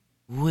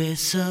We're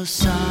so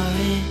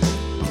sorry,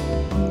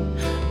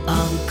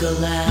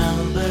 Uncle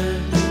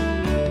Albert.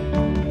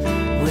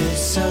 We're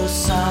so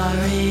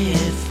sorry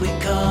if we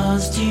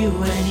caused you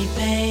any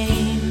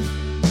pain.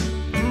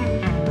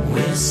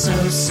 We're so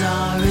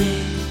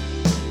sorry,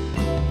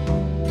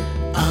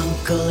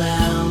 Uncle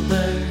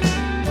Albert.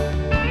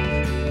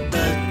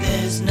 But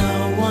there's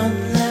no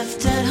one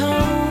left at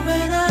home,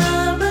 and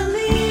I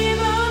believe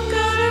I'm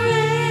gonna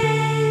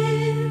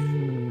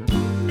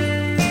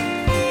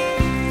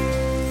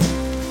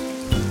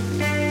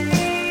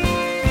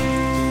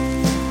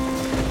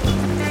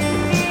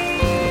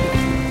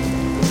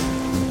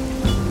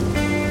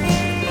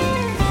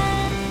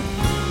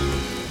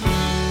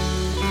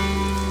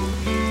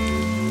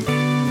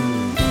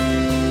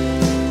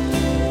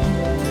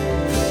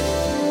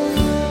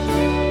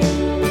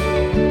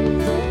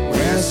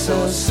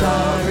so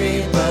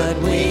sorry, but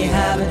we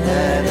haven't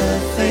heard a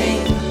thing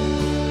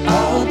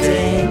all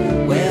day.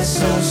 We're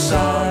so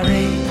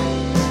sorry,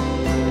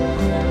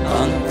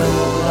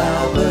 Uncle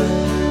Albert.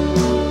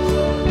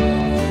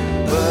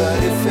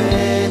 But if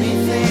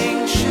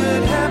anything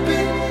should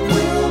happen,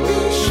 we'll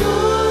be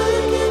sure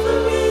to give a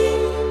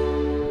ring.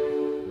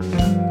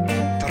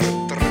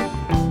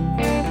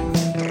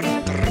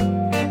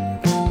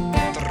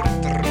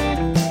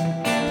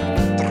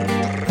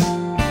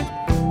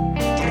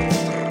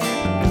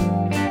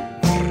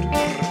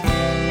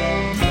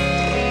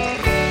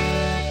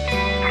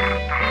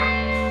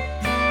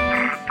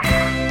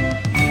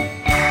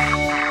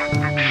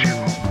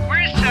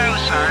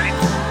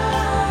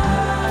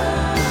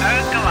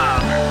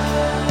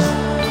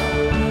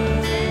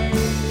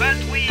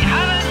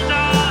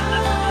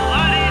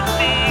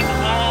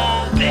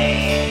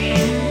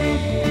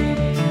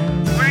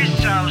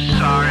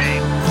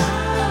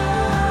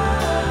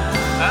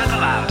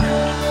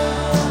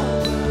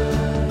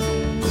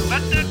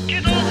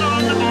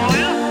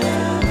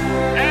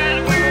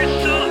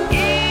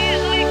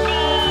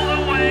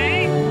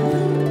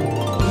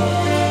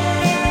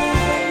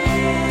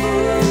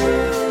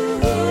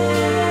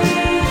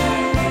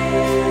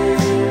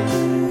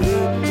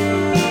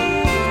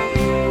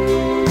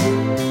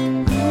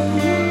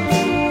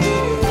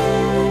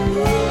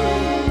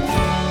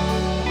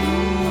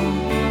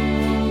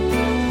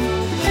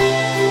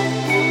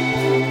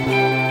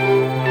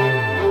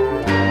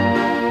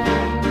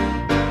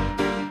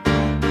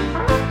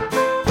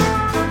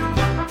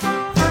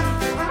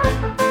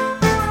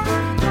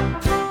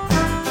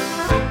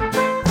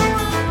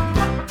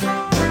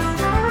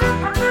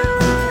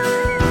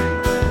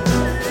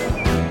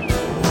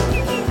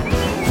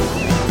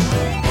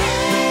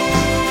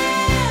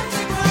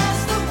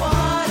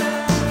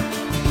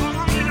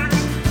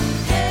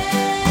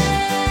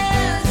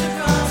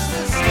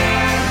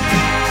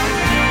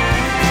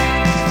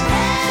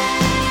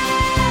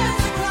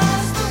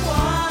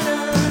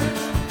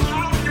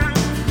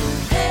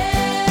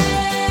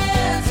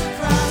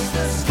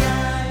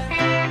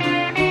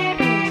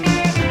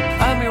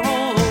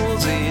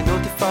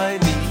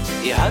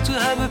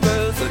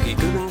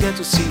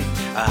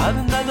 I had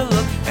another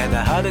look and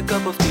I had a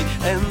cup of tea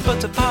and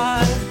butter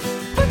pie.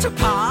 Butter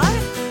pie?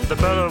 The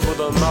better with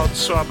a mouth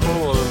sharp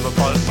hole in the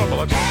pie.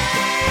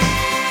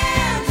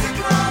 Hands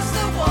across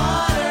the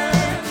water.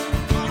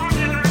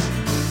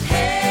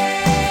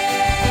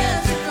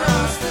 Hands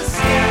across the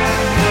sky.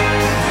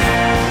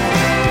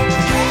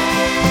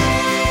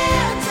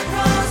 Hands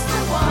across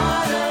the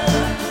water.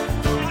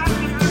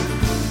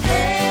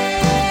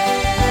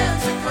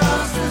 Hands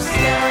across the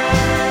sky.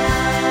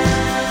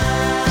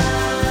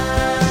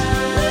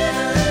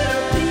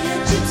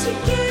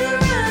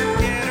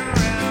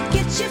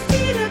 Get your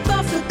feet up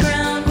off the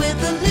ground with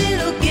a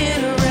little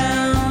get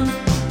around.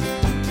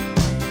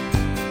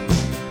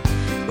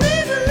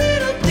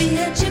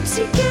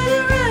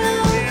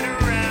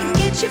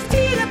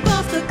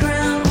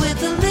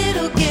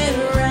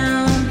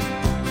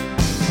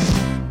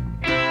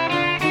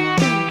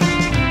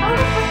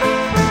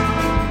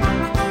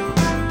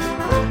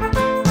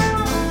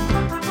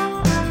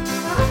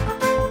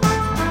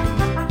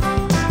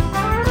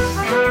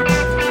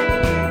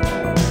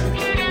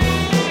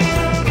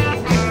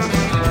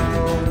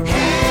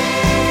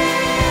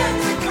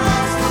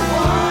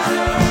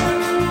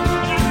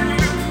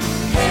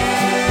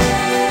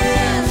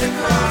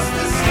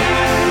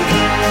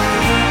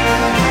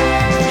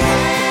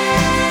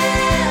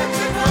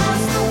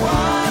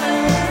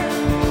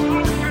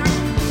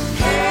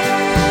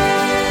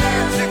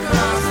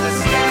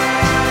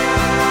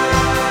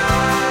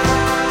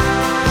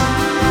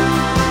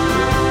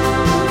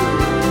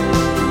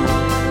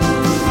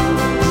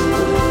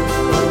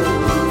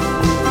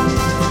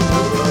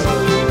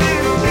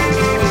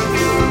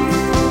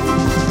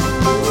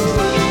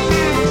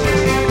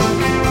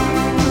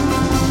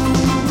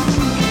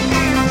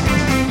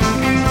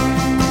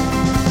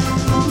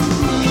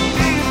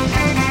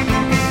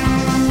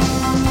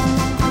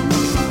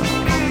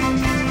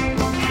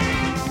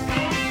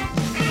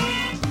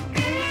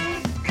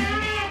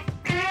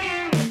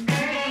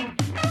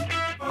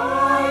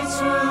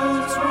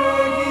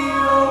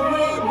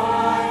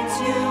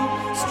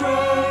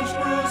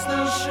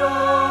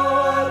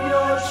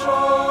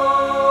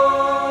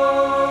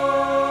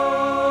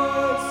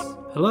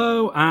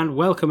 and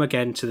welcome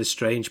again to the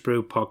Strange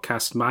Brew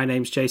podcast. My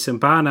name's Jason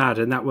Barnard,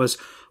 and that was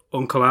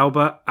Uncle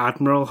Albert,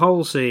 Admiral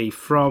Halsey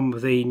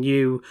from the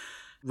new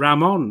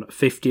Ram On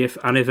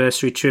 50th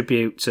anniversary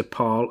tribute to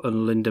Paul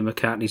and Linda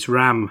McCartney's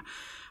Ram.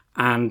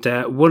 And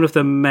one of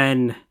the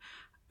men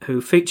who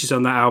features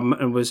on that album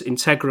and was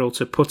integral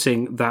to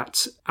putting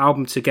that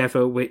album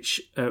together,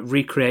 which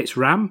recreates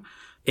Ram,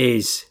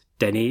 is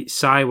Denny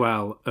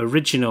Seiwell,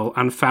 original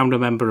and founder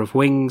member of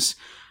Wings.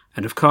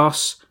 And of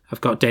course, I've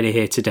got Denny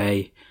here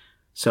today.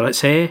 So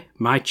let's hear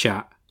my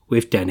chat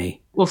with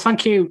Denny. Well,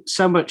 thank you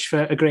so much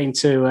for agreeing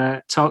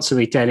to talk to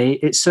me, Denny.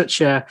 It's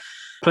such a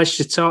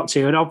pleasure to talk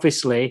to you. And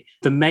obviously,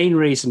 the main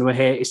reason we're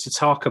here is to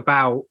talk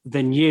about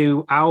the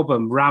new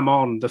album, Ram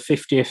On, the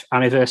 50th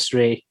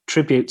anniversary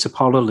tribute to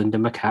Paul and Linda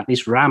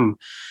McCartney's Ram.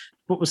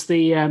 What was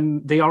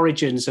the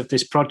origins of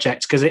this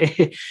project? Because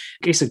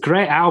it's a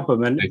great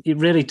album and it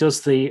really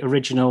does the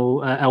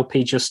original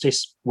LP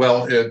justice.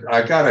 Well,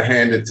 I got to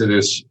hand it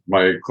to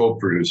my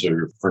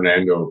co-producer,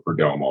 Fernando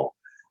Perdomo.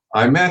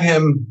 I met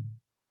him,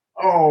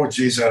 at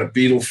a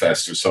Beatle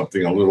Fest or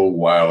something a little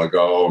while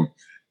ago.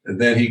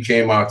 And then he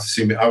came out to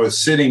see me. I was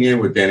sitting in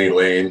with Denny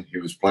Lane. He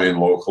was playing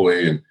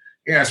locally, and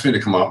he asked me to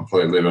come out and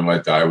play Live and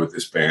Let Die with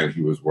this band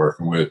he was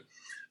working with.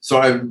 So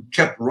I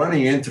kept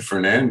running into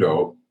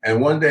Fernando.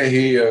 And one day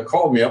he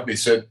called me up and he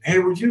said, "Hey,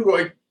 would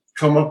you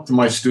come up to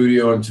my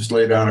studio and just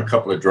lay down a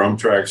couple of drum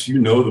tracks? You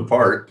know the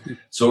part,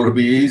 so it'll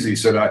be easy." He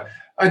said,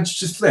 I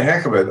just for the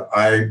heck of it,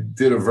 I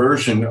did a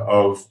version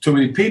of Too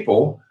Many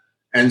People,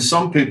 and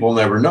Some People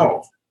Never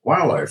Know,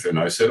 Wildlife. And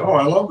I said,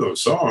 I love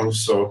those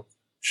songs. So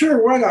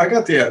sure, why not? I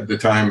got the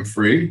time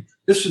free.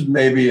 This was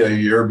maybe a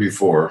year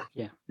before,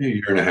 a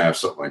year and a half,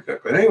 something like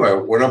that. But anyway, I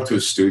went up to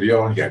his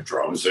studio and he had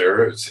drums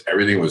there.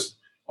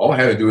 All I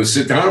had to do was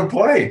sit down and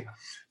play.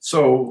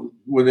 So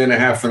within a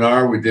half an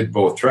hour, we did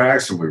both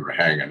tracks and we were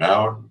hanging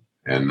out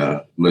and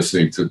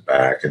listening to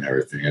back and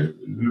everything.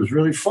 And it was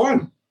really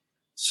fun.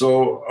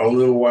 So a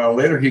little while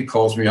later, he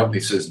calls me up and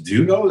he says, "Do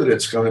you know that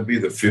it's going to be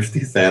the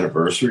 50th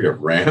anniversary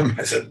of Ram?"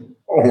 I said,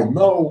 "Oh,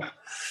 no."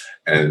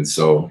 And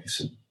so he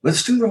said,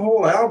 "Let's do the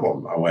whole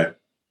album." I went,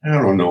 "I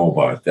don't know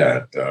about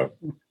that."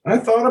 I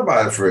thought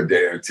about it for a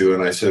day or two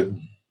and I said,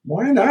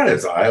 "Why not?"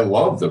 It's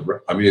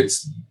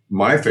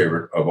my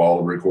favorite of all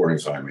the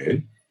recordings I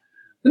made.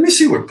 Let me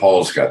see what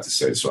Paul's got to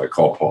say. So I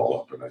called Paul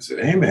up and I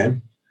said, "Hey,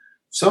 man,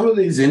 some of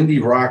these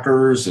indie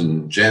rockers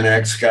and Gen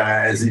X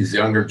guys, these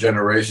younger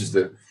generations,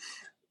 that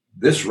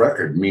this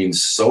record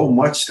means so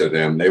much to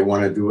them, they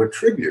want to do a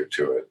tribute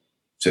to it."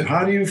 I said,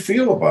 "How do you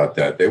feel about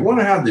that?" They want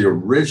to have the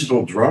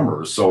original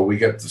drummers so we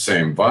get the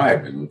same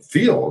vibe and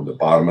feel at the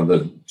bottom of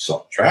the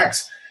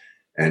tracks.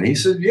 And he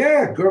said,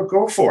 "Yeah,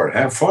 go for it.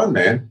 Have fun,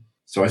 man."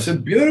 So I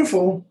said,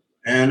 "Beautiful."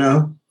 And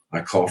I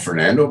called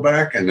Fernando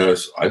back, and it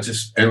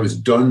was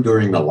done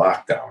during the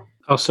lockdown.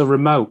 Oh, so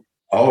remote.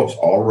 Oh, it's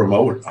all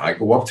remote. I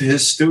go up to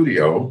his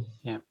studio.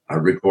 Yeah. I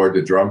record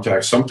the drum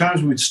track.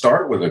 Sometimes we'd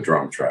start with a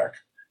drum track,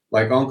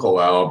 like Uncle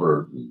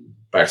Albert,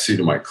 Backseat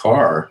of My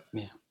Car.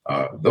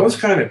 Yeah. Those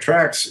kind of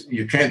tracks,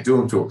 you can't do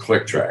them to a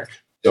click track.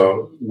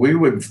 So we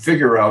would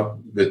figure out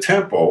the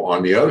tempo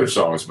on the other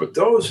songs, but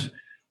those,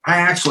 I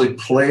actually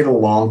played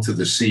along to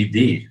the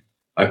CD.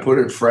 I put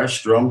a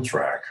fresh drum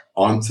track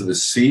onto the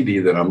CD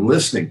that I'm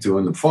listening to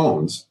in the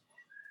phones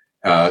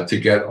to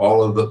get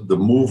all of the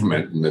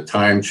movement and the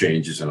time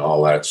changes and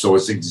all that. So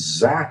it's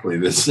exactly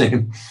the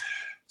same.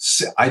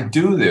 I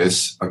do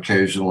this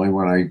occasionally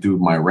when I do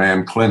my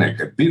Ram clinic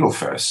at Beatle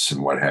Fests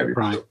and what have you.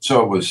 Right.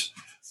 So it was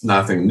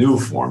nothing new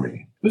for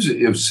me.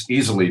 It was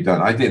easily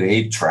done. I did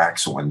 8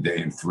 tracks one day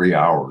in 3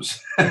 hours.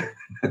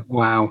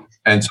 Wow.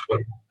 And so,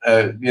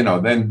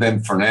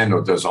 then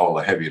Fernando does all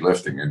the heavy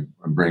lifting and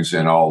brings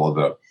in all of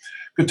the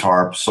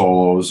guitar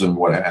solos and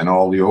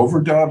all the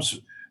overdubs.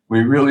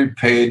 We really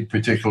paid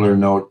particular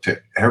note to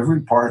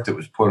every part that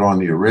was put on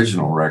the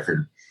original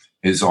record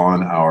is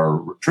on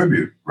our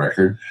tribute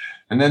record.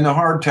 And then the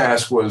hard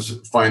task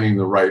was finding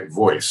the right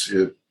voice.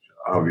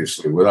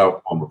 Obviously,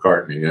 without Paul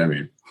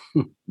McCartney,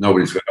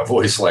 nobody's got a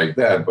voice like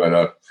that.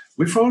 But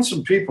we found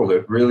some people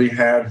that really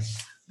had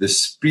the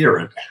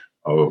spirit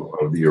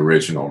of the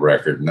original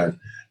record. And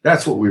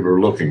that's what we were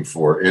looking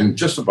for in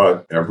just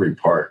about every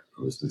part,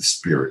 was the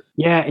spirit.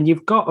 Yeah, and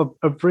you've got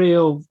a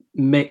real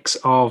mix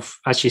of,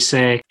 as you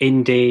say,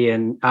 indie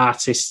and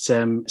artists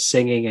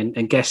singing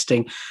and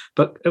guesting.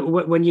 But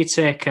when you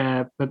take,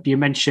 you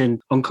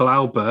mentioned Uncle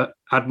Albert,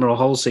 Admiral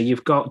Halsey,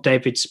 you've got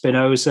David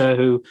Spinoza,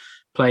 who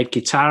played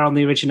guitar on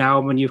the original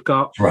album, and you've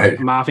got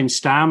Marvin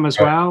Stamm as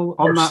well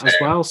on that as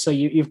well. So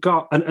you've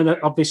got, and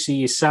obviously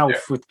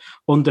yourself with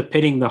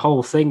underpinning the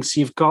whole thing. So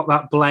you've got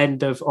that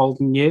blend of old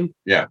and new.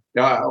 Yeah.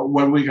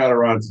 When we got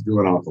around to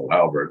doing Uncle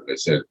Albert, I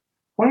said,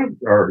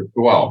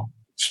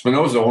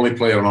 Spinoza only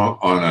played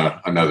on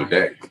another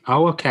day.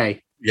 Oh,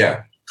 okay.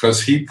 Yeah,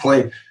 because he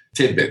played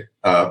Tidbit.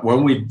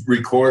 When we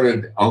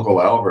recorded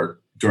Uncle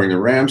Albert during the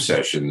Ram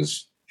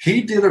sessions,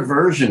 he did a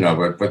version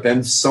of it, but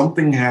then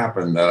something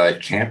happened that I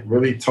can't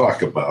really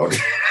talk about.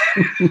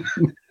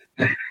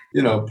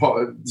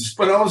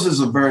 Spinoza's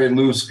a very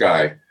loose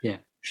guy. Yeah.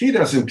 he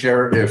doesn't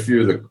care if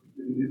you're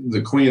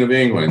the Queen of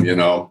England, you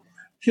know.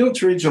 He'll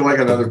treat you like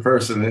another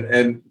person.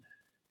 And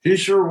he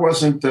sure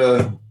wasn't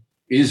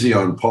easy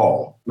on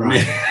Paul.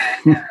 Right.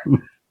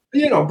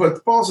 You know,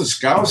 but Paul's a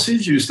Scouse.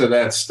 He's used to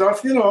that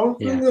stuff, you know,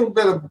 a little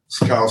bit of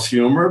Scouse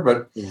humor.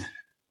 But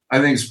I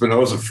think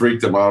Spinoza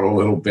freaked him out a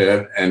little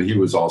bit. And he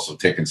was also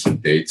taking some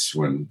dates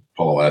when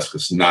Paul asked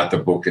us not to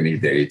book any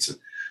dates.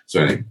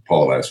 So I think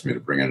Paul asked me to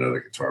bring another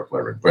guitar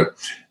player. But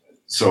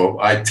so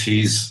I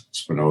tease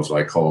Spinoza.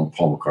 I call him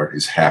Paul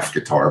McCartney's half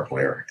guitar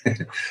player.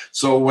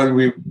 So when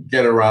we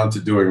get around to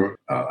doing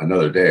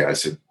another day, I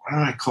said, why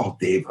don't I call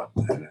Dave up?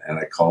 And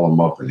I call him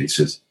up and he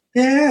says,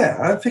 yeah,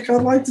 I think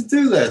I'd like to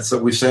do that. So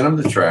we sent him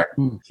the track.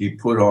 He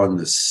put on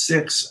the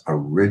 6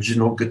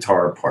 original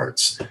guitar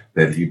parts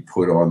that he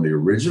put on the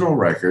original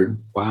record.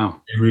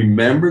 Wow. He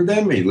remembered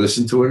them. He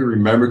listened to it, he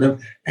remembered them,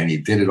 and he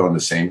did it on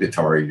the same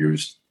guitar he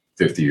used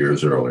 50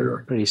 years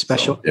earlier. Pretty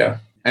special. So, yeah.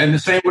 And the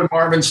same with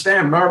Marvin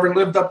Stam. Marvin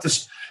lived up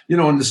this, you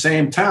know, in the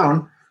same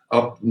town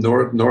up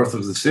north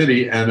of the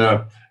city. And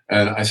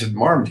I said,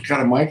 Marvin, you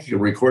got a mic? You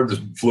can record this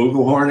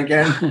flugelhorn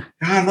again?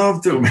 I'd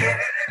love to, man.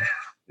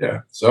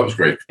 Yeah, so that was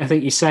great. I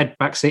think you said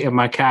Backseat of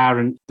My Car,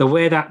 and the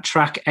way that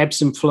track ebbs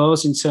and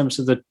flows in terms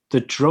of the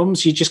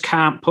drums, you just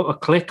can't put a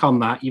click on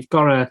that. You've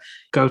got to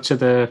go to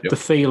the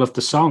feel of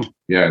the song.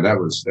 Yeah, that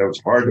was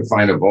hard to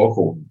find a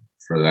vocal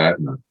for that.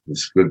 And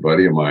this good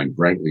buddy of mine,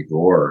 Brentley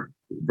Gore,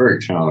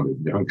 very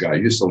talented young guy,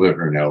 used to live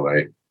here in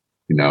L.A.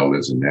 He now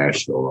lives in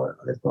Nashville.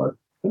 I thought,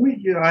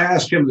 I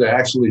asked him to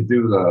actually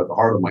do the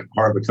heart of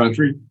the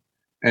country.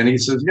 And he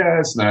says, yeah,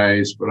 it's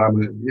nice, but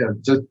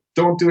just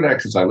don't do that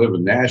because I live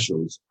in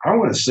Nashville. I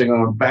want to sing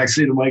on the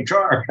backseat of my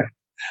car.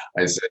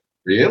 I said,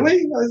 really?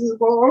 I said,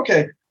 well,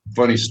 okay.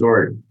 Funny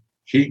story.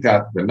 He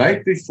got, the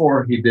night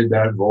before he did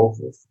that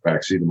vocal,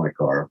 backseat of my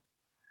car,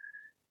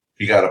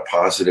 he got a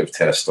positive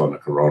test on the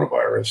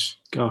coronavirus.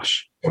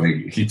 Gosh. So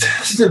he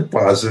tested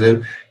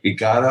positive. He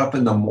got up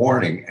in the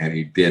morning and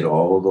he did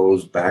all of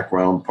those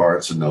background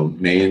parts and the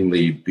main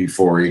lead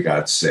before he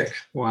got sick.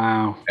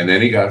 Wow. And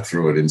then he got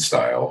through it in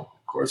style.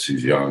 Of course,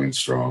 he's young and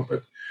strong,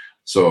 but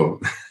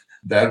so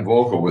that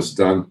vocal was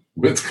done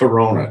with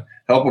Corona,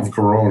 help of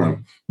Corona.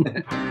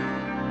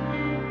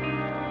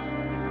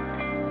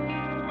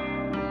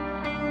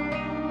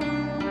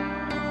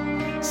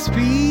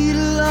 Speed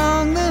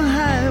along the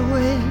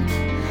highway,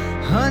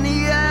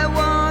 honey, I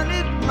want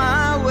it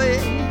my way.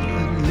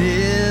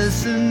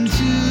 Listen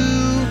to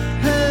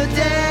her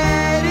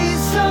daddy's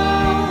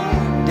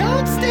song.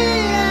 Don't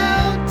stay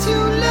out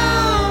too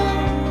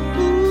long.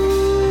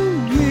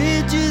 Ooh,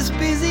 we're just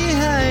busy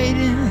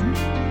hiding,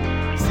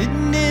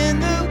 sitting in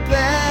the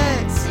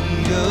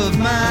backseat of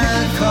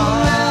my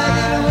car.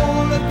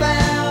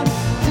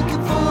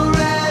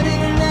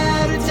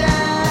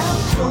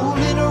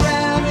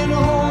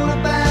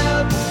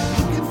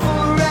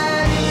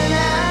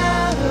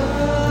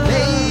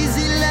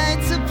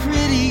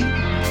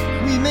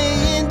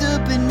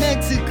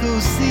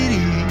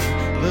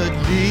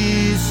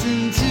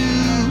 Listen to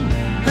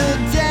her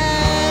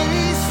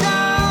daddy's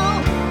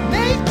song.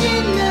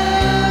 Making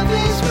love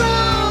is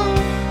wrong.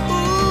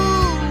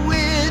 Ooh,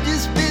 we're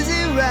just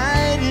busy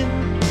riding,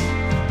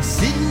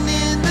 sitting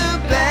in the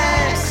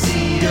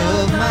backseat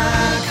of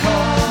my car.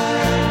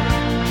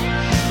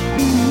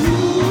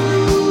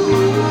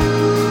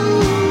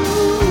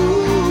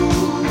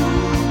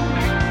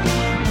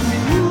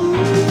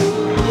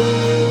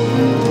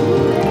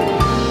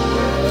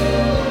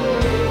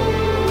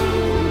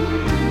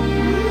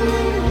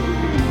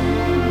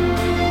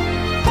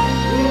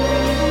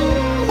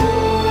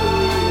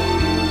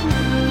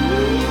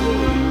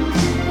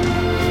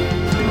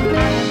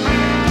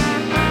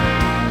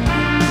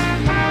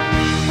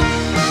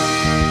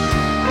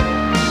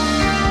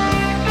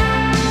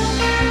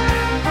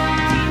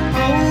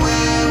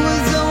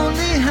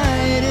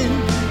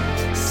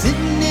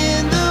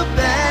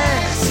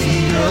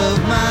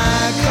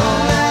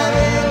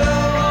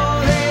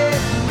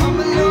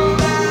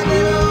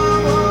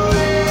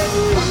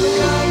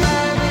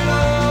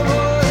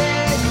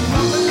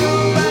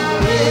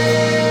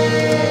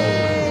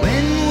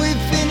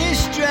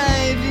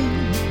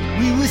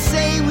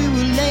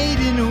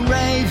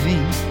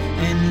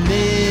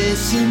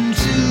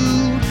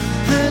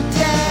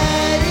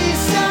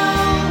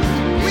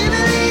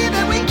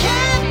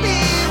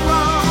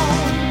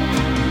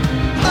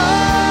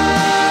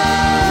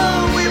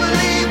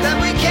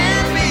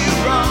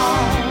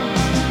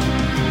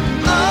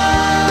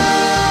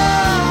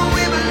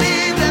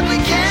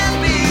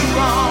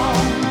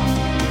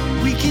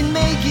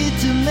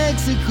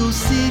 Mexico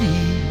City,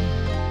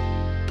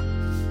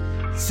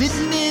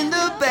 sitting in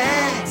the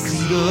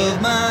backseat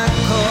of my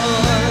car.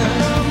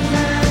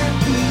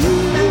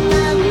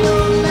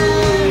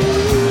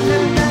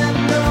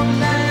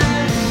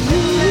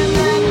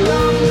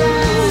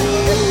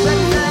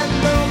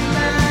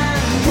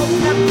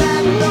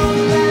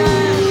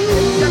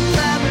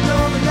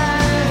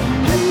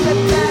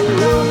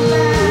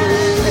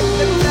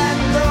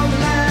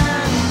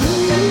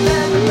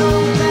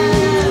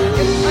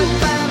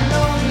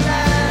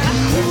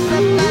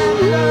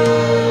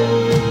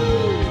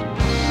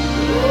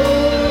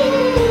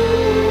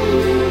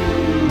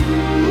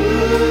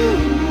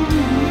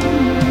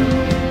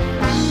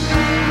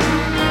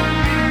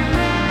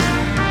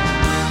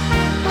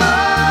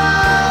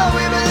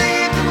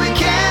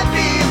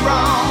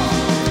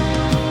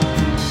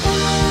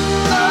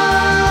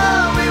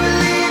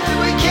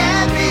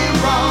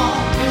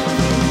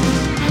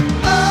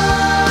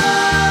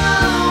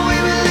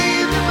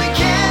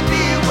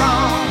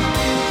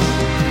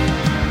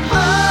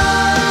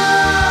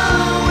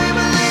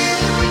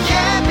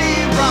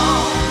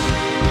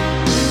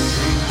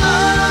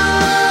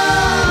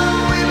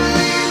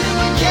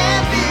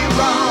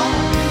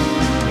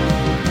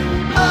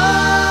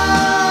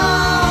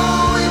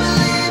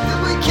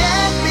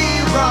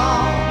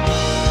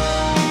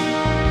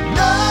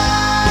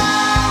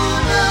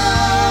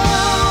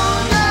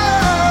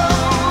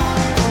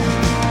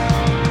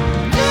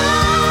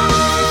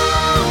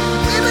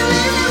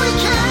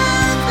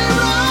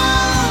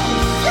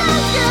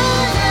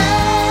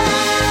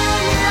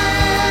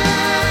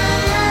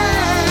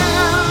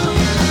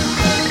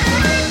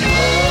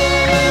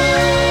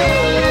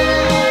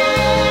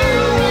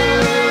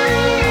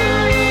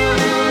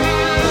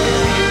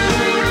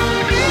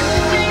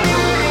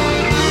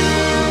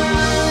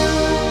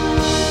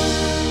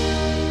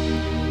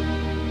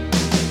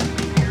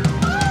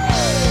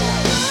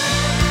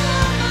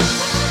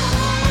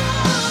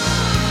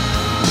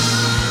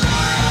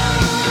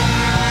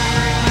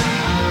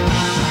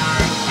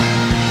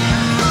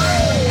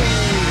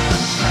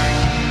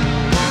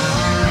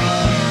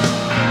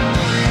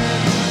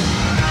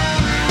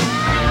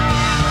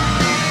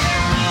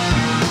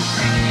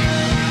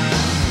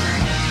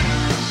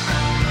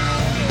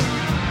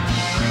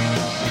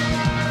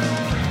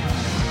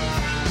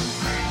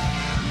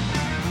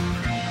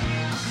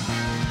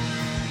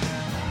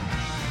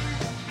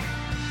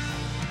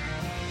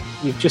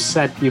 You've just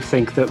said you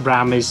think that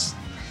Ram is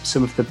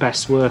some of the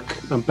best work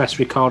and best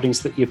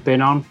recordings that you've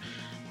been on.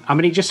 I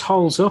mean, it just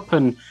holds up,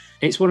 and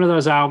it's one of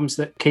those albums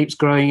that keeps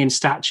growing in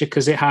stature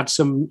because it had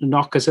some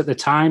knockers at the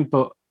time,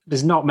 but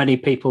there's not many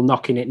people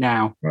knocking it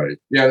now. Right.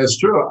 Yeah, that's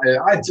true.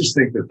 I just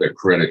think that the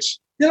critics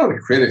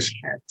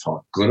can't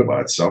talk good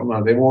about something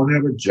or they won't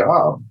have a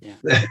job.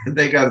 Yeah.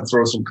 They got to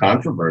throw some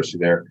controversy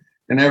there.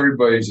 And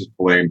everybody just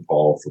blamed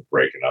Paul for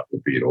breaking up the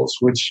Beatles,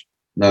 which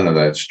none of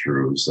that's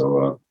true.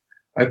 So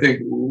I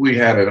think we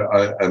had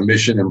a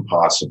mission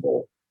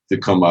impossible to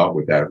come out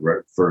with that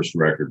first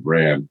record,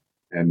 Ram,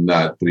 and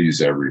not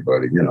please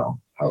everybody.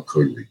 How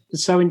could we?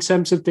 So in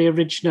terms of the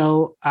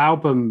original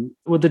album,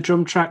 were the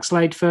drum tracks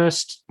laid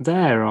first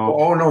there?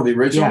 Or? Oh, no, the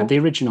original? Yeah, the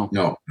original.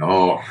 No,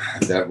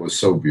 that was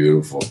so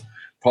beautiful.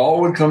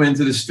 Paul would come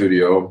into the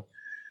studio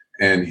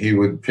and he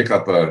would pick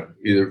up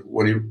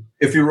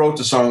if he wrote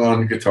the song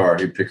on the guitar,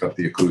 he'd pick up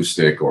the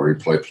acoustic or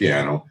he'd play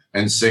piano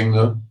and sing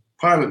the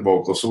pilot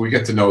vocal. So we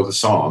get to know the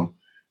song.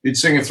 He'd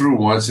sing it through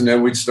once and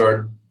then we'd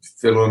start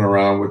fiddling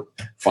around with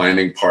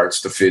finding parts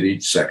to fit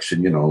each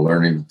section,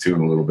 learning the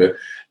tune a little bit.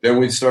 Then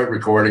we'd start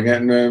recording it,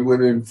 and then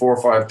within 4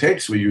 or 5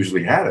 takes, we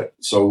usually had it.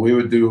 So we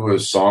would do a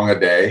song a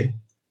day,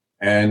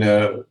 and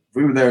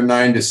we were there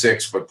 9 to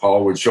 6, but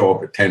Paul would show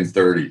up at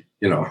 10:30,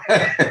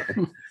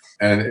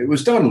 And it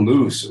was done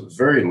loose. It was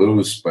very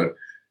loose, but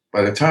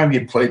by the time he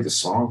played the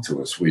song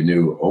to us, we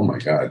knew, oh my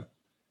God,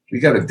 we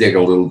got to dig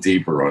a little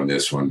deeper on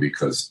this one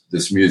because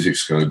this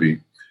music's going to be,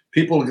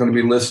 people are going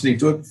to be listening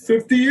to it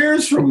 50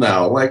 years from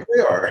now, like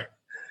we are.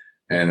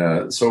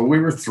 And so we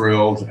were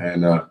thrilled,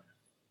 and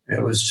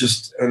it was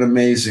just an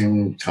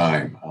amazing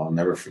time. I'll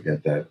never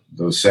forget that.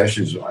 Those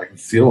sessions, I can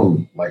feel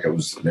them like I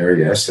was there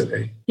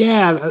yesterday.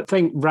 Yeah, I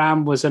think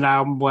Ram was an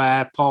album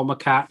where Paul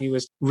McCartney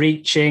was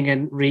reaching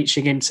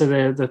into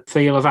the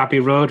feel of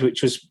Abbey Road,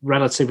 which was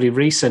relatively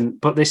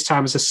recent, but this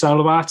time as a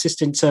solo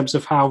artist in terms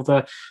of how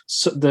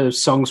the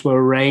songs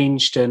were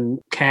arranged and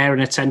care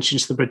and attention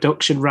to the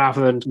production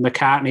rather than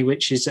McCartney,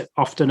 which is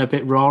often a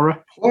bit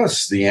rawer.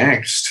 Plus the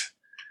angst.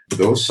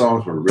 Those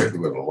songs were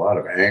written with a lot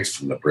of angst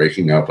from the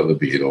breaking up of the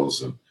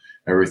Beatles and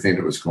everything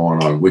that was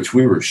going on, which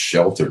we were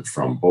sheltered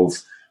from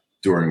both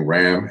during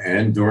Ram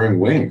and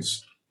during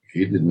Wings.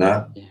 He did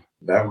not,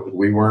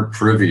 we weren't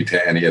privy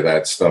to any of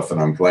that stuff,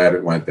 and I'm glad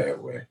it went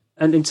that way.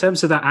 And in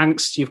terms of that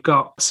angst, you've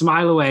got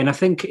Smile Away, and I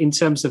think in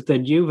terms of the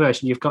new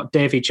version, you've got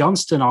Davy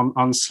Johnston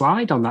on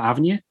slide on that,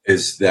 haven't you?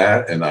 Is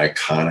that an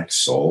iconic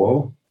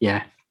solo?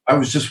 Yeah. I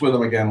was just with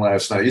him again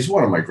last night. He's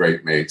one of my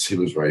great mates. He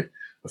was right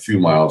a few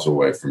miles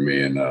away from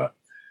me. And,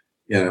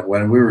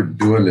 when we were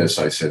doing this,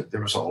 I said,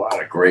 there was a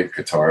lot of great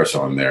guitars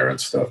on there and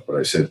stuff. But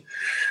I said,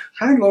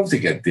 I'd love to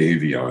get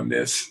Davey on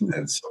this.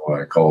 And so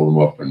I called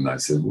him up and I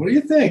said, what do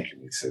you think?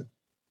 And he said,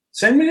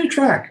 send me the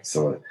track.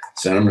 So I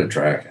sent him the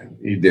track and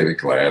he did it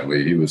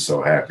gladly. He was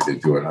so happy to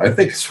do it. I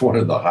think it's one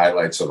of the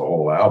highlights of the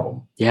whole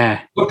album.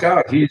 Yeah. Look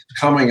out. He's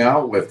coming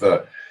out with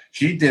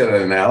he did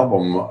an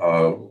album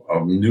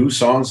of new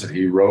songs that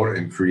he wrote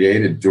and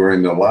created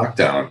during the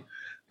lockdown.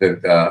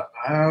 That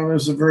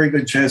there's a very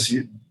good chance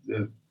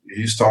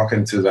he's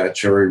talking to that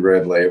Cherry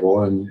Red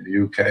label in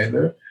the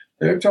UK.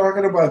 They're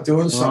talking about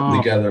doing something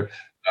together.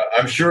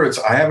 I'm sure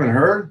I haven't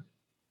heard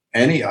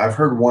any. I've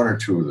heard 1 or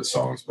 2 of the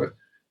songs, but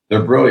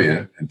they're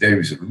brilliant. And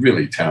Davey's a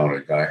really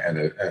talented guy and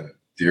a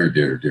dear,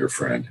 dear, dear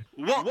friend.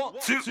 1,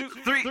 2,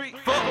 3,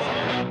 4.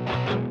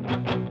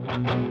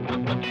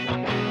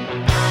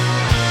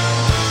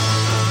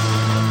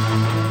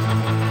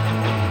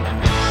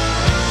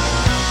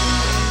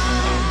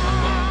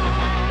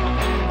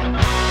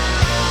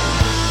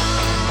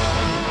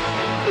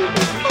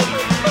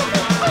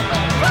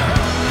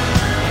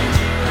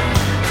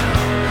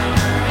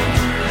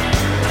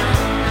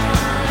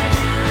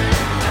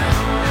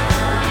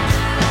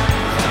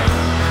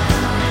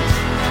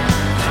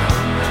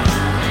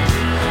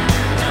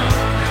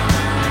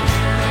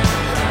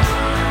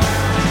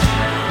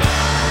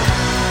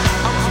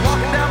 I was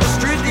walking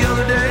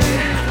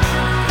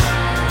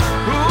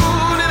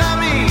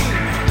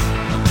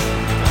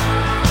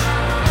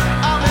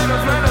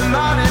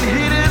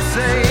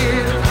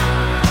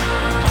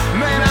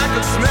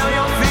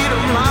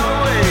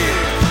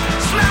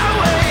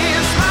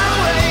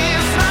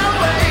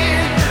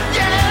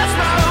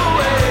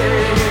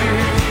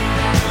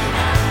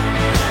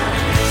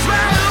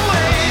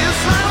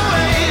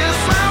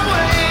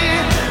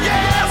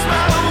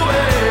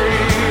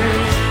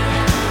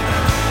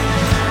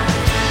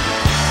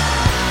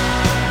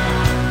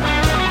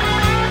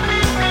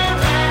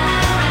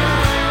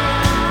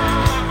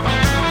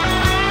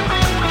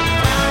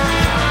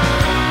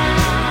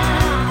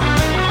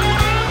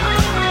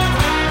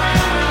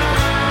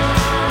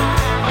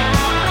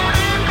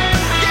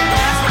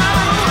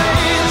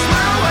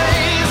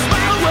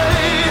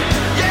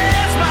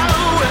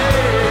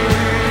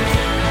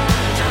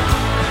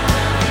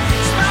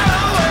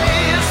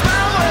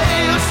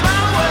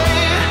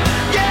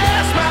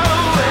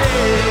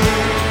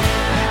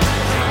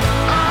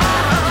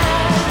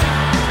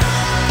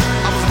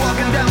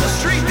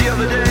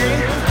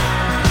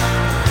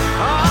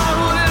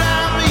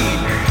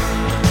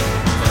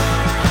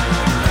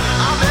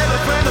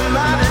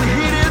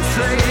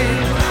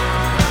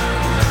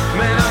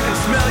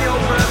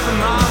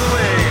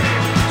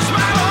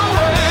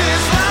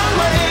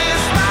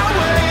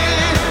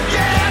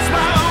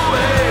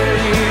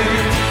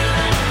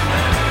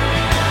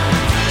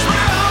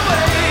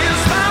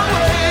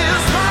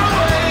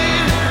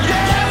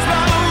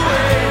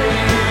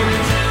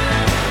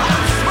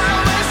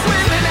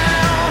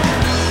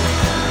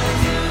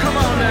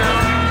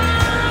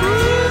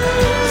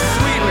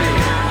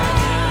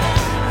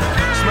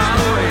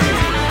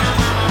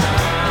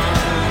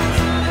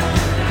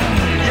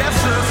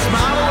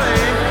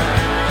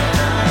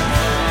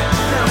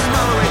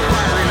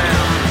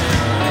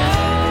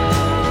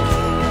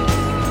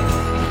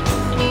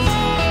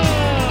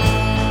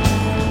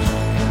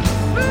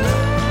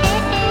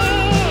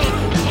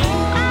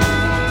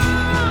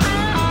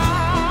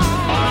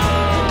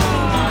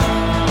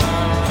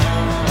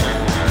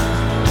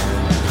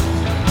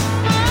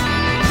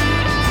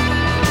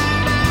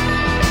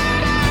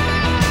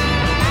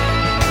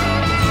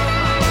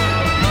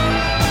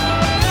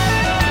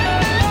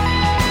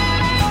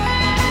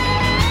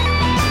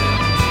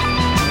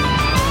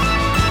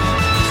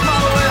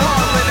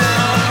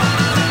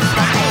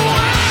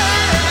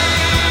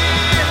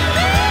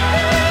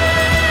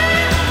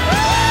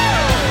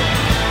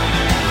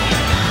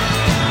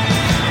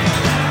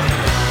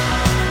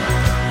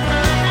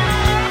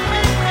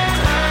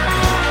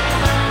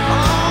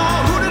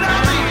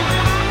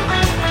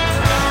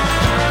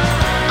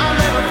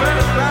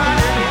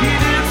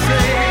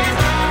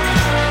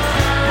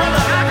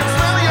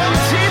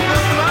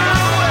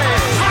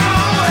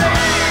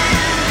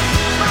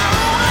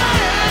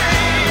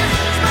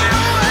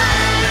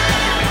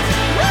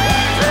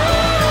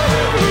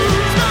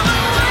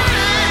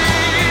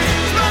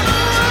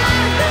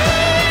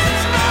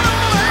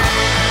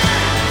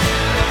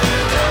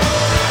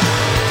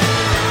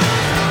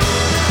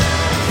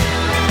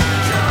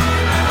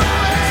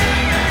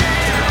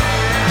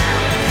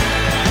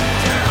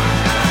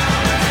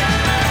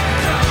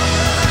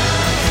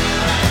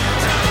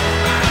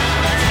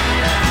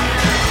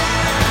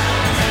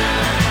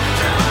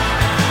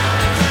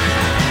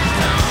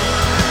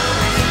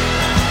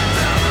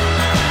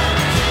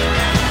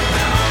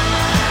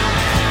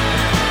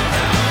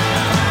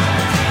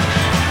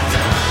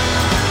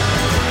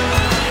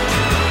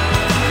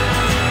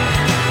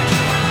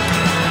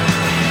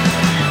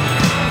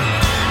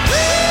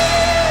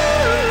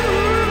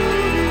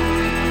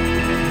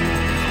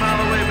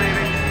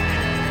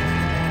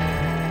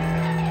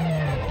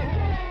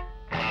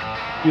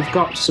you've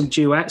got some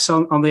duets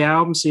on the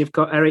album. So you've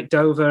got Eric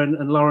Dover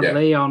and Lauren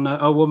Lee on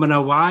 "Oh Woman,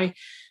 Oh Why,"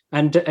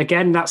 and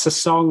again, that's a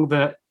song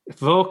that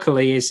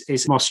vocally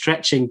is more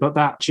stretching, but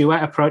that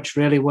duet approach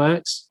really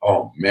works.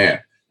 Oh man,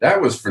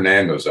 that was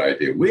Fernando's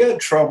idea. We had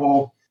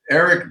trouble.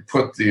 Eric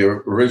put the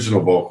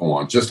original vocal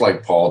on, just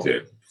like Paul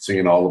did,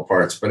 singing all the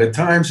parts. But at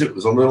times it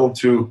was a little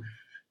too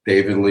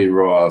David Lee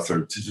Roth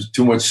or just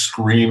too much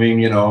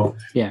screaming, Yeah.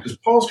 Because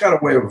Paul's got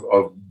a way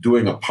of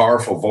doing a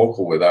powerful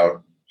vocal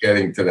without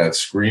getting to that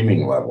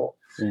screaming level.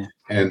 Yeah.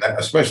 And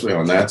especially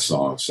on that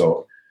song.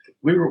 So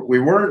we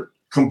weren't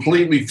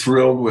completely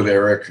thrilled with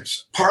Eric.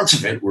 Parts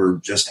of it were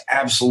just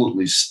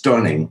absolutely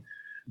stunning.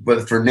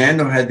 But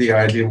Fernando had the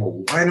idea,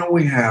 well, why don't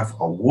we have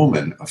a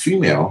woman, a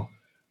female,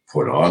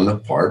 put on the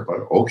part?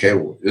 But okay,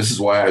 well, this is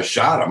why I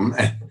shot him.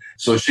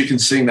 So she can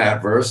sing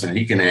that verse and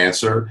he can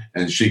answer,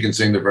 and she can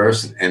sing the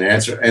verse and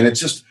answer. And it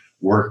just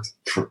worked.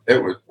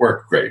 It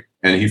worked great.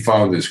 And he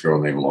found this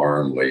girl named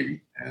Lauren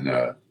Lee,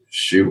 and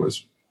she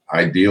was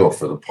ideal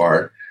for the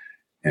part.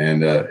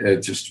 And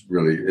it just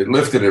really, it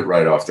lifted it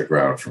right off the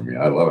ground for me.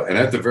 I love it. And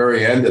at the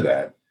very end of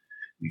that,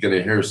 you're going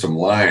to hear some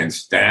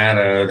lines.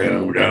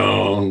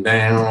 Da-da-da-down,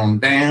 down,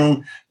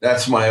 down.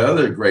 That's my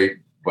other great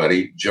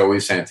buddy, Joey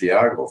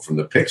Santiago from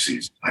the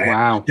Pixies. I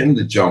asked him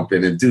to jump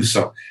in and do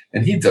something.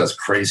 And he does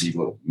crazy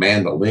little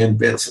mandolin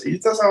bits. He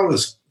does all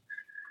this.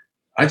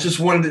 I just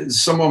wanted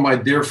some of my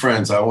dear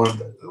friends. I wanted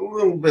a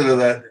little bit of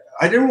that.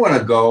 I didn't want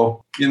to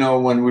go,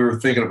 when we were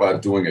thinking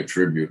about doing a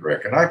tribute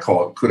record,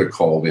 could have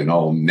called in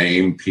all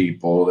name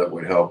people that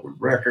would help with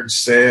record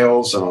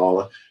sales and all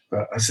that.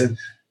 But I said,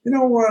 you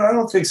know what? I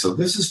don't think so.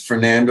 This is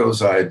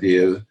Fernando's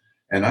idea.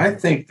 And I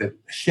think that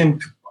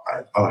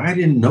I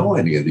didn't know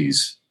any of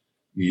these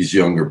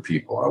younger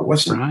people. I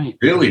wasn't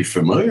really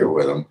familiar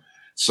with them.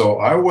 So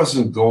I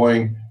wasn't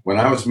going, when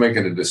I was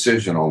making a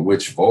decision on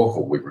which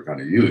vocal we were going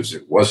to use,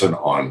 it wasn't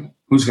on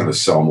who's going to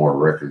sell more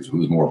records,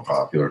 who's more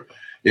popular.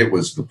 It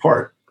was the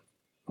part,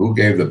 who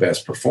gave the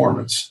best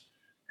performance.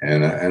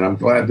 And I'm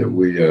glad that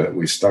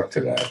we stuck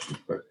to that.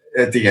 But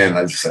at the end,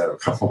 I just had a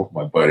couple of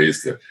my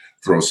buddies to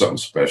throw something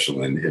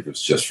special in if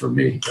it's just for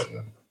me. But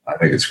I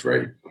think it's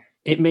great.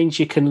 It means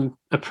you can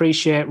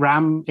appreciate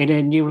Ram in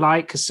a new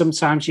light, because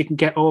sometimes you can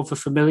get over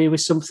familiar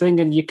with something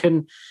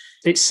and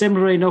it's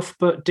similar enough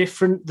but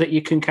different that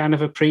you can kind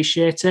of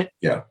appreciate it.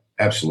 Yeah,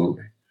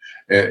 absolutely.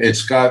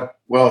 It's got,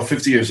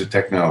 50 years of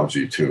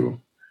technology too.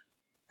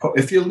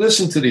 If you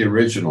listen to the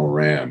original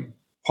Ram,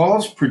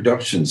 Paul's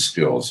production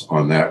skills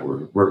on that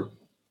were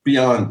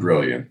beyond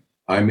brilliant.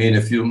 I mean,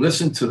 if you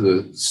listen to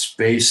the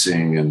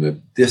spacing and the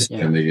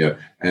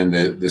and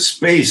the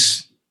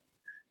space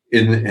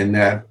in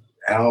that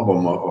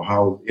album of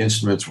how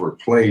instruments were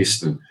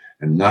placed and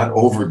not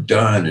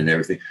overdone and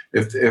everything.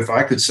 If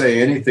I could say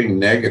anything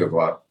negative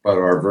about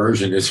our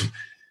version, is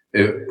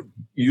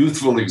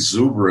youthful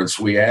exuberance.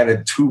 We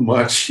added too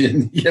much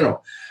in,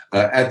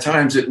 at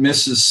times it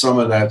misses some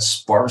of that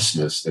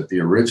sparseness that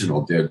the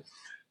original did.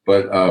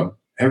 But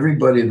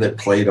everybody that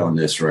played on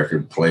this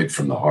record played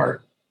from the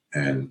heart.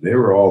 And they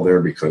were all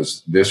there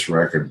because this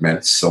record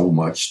meant so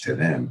much to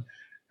them.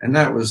 And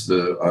that was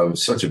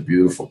such a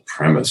beautiful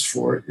premise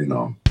for it,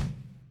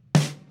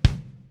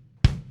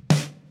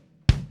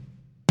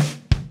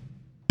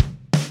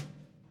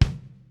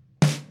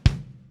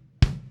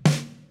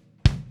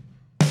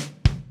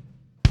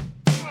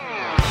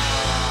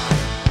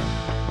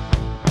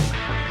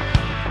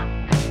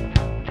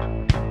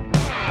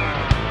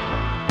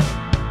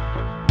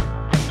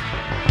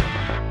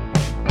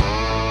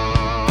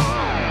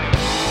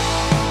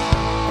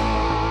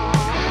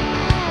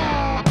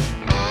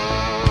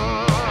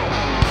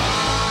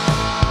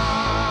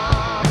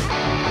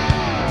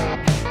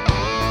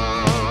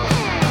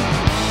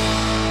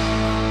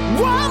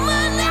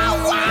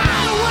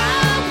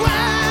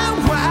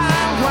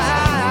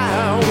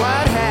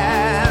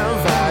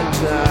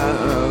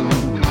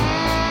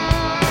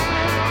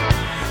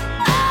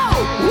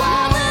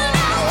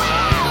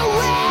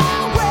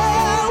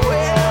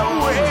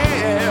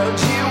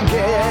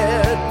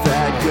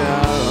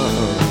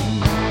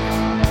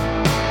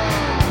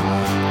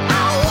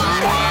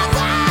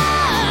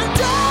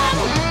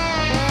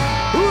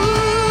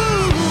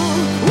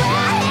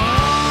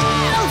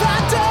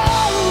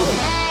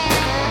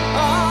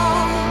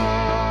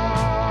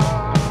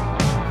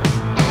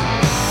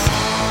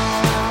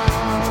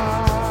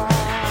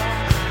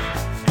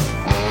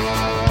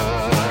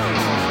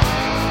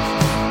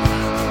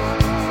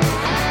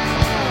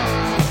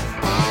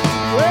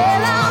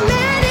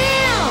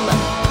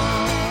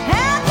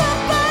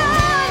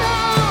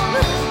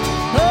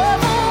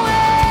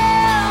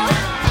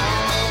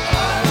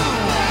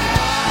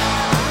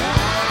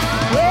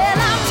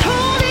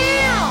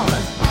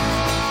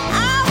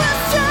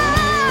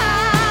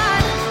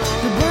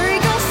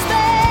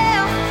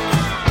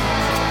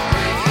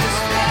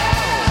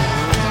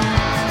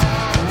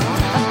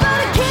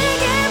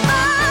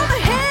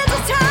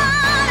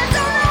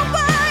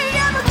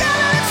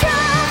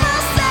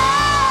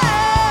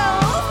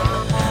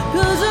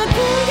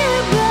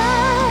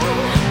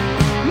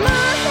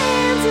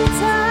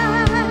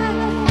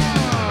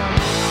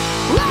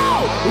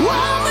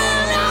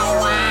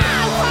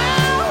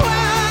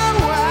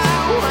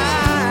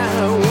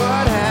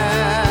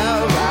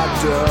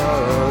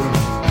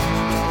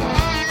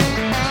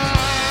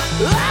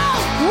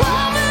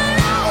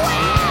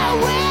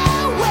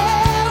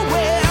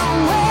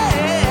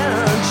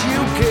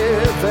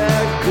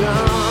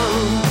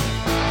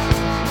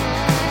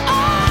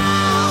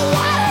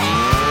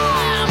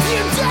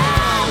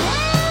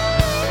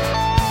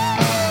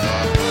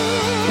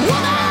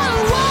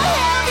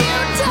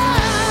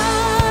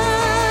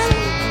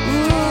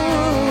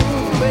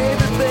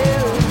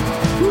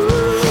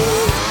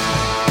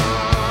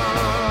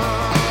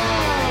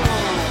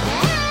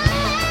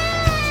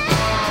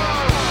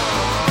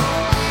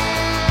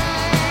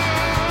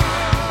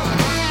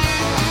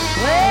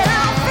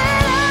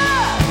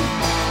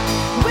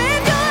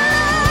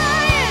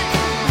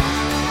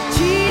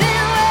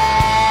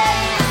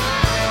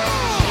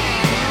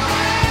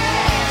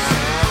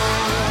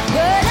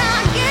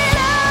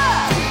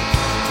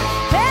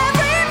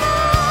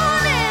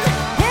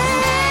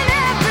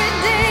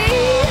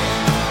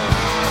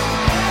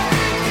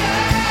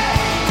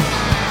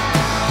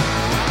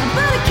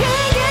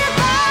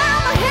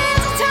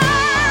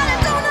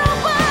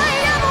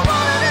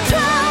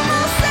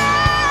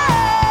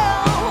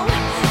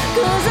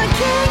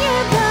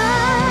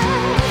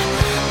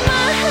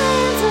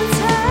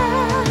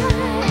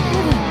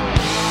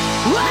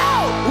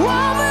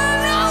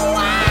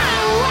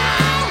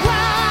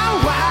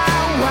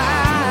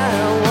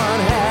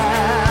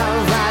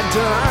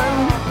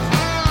 done?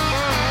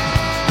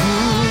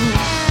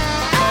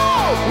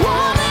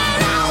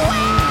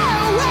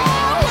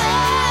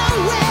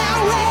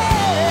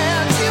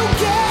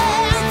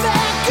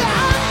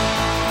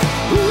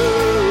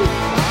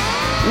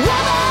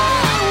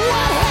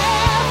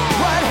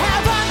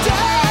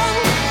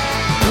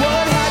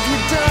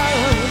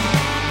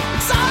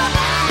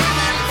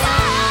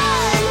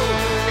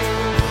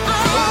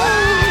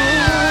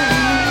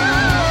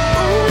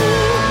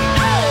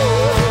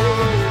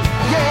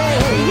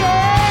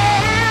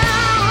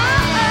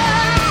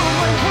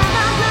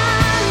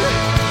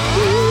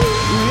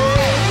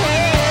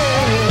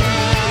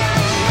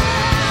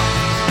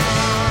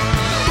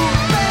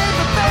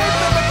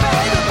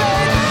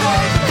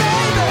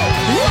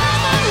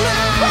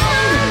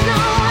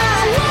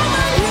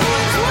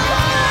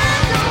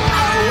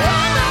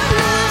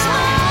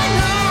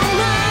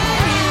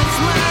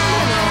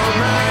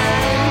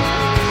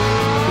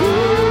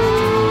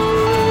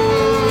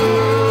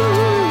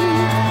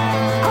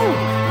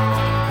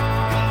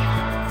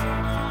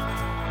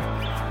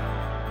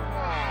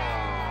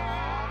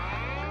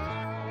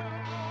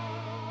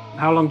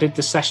 How long did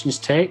the sessions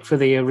take for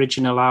the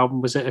original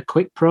album? Was it a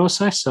quick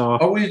process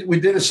or? Oh, we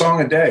did a song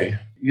a day.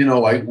 You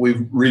know, like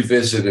we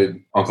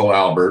revisited Uncle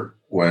Albert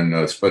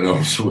when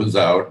Spinoza was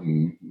out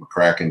and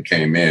McCracken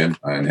came in.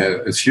 And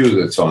it's Hugh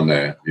that's on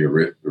the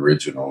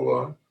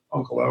original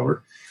Uncle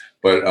Albert.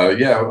 But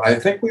yeah, I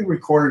think we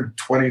recorded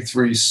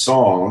 23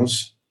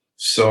 songs.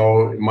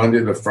 So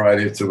Monday to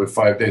Friday, so with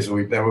 5 days a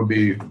week, that would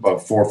be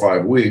about 4 or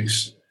 5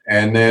 weeks.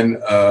 And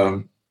then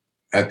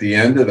at the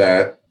end of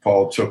that,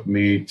 Paul took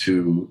me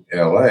to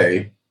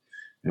LA,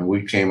 and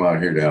we came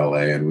out here to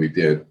LA and we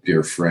did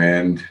Dear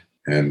Friend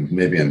and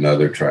maybe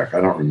another track. I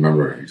don't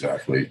remember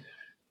exactly,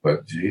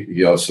 but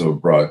he also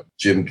brought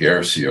Jim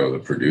Garcio, the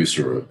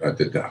producer at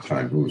the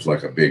time, who was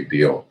like a big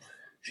deal.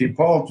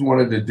 Paul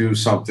wanted to do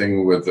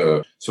something with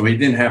so he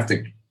didn't have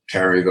to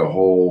carry the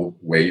whole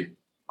weight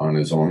on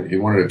his own. He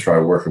wanted to try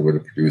working with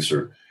a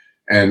producer,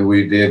 and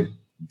we did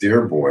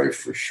Dear Boy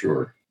for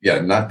sure.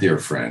 Yeah, not Dear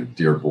Friend,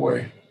 Dear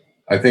Boy.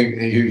 I think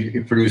he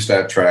produced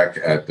that track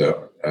at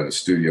a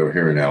studio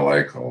here in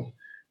LA called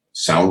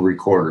Sound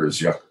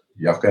Recorders,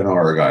 Yucca and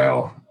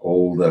Argyle,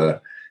 old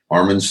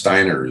Armin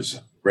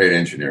Steiner's great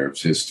engineer. It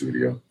was his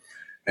studio.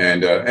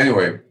 And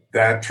anyway,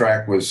 that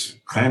track was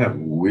kind of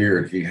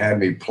weird. He had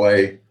me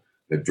play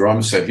the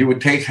drum set. He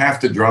would take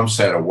half the drum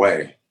set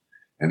away,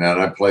 and then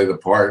I'd play the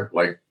part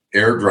like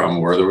air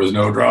drum where there was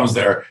no drums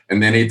there.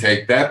 And then he'd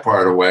take that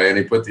part away and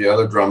he put the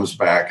other drums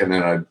back, and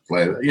then I'd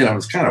play, you know, it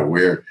was kind of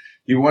weird.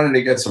 He wanted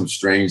to get some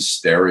strange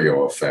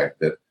stereo effect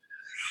that,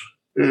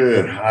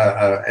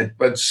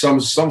 but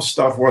some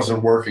stuff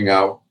wasn't working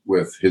out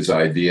with his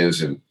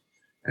ideas, and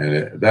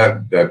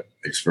that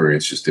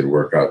experience just didn't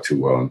work out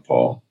too well. And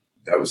Paul,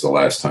 that was the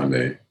last time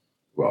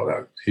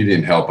he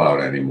didn't help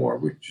out anymore.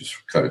 We just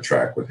cut a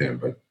track with him,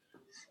 but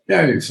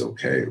yeah, he was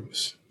okay. It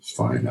was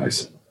fine.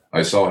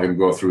 I saw him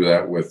go through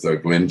that with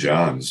Glenn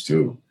Johns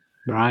too.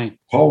 Right.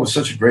 Paul was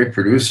such a great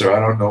producer. I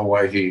don't know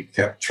why he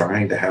kept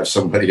trying to have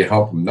somebody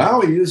help him.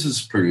 Now he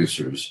uses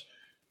producers.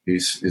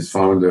 He's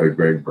found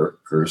Greg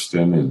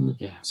Kirsten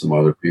and some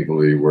other people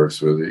that he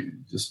works with.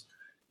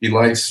 He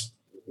likes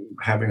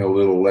having a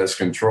little less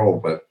control,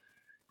 but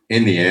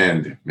in the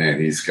end, man,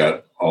 he's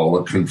got all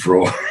the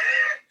control.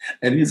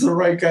 And he's the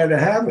right guy to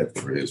have it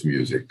for his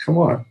music. Come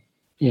on.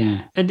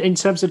 Yeah. And in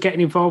terms of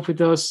getting involved with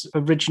those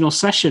original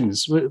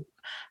sessions,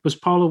 was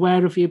Paul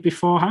aware of you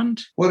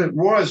beforehand? What it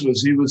was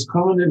he was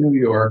coming to New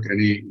York, and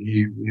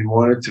he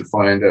wanted to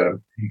find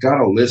he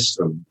got a list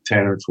of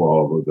 10 or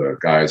 12 of the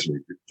guys,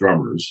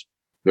 drummers,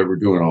 that were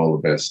doing all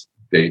the best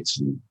dates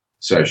and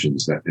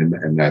sessions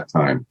in that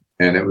time.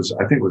 And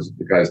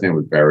the guy's name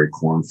was Barry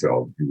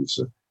Kornfeld. He was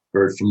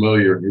very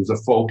familiar. He was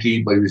a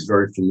folkie, but he was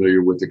very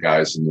familiar with the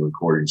guys in the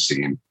recording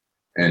scene.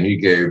 And he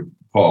gave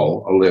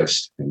Paul a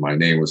list, and my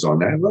name was on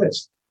that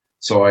list.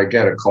 So I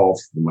get a call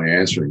from my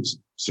answering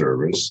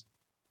service,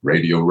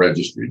 radio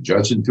registry,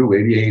 Judson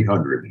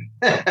 28800.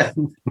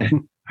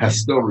 I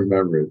still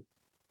remember it.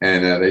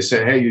 And they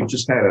said, hey, you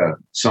just had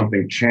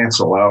something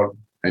cancel out,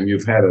 and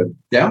you've had a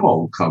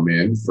demo come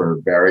in for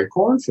Barry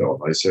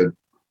Kornfeld. I said,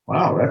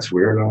 wow, that's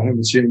weird. I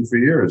haven't seen him for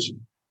years.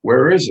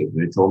 Where is it? And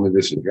they told me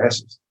this address.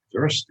 Is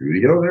there a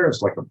studio there?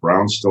 It's like a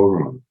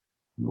brownstone on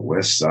the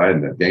west side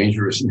in a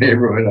dangerous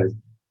neighborhood. I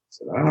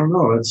said, I don't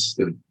know. That's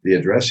the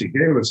address he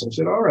gave us. I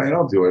said, all right,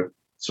 I'll do it.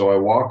 So I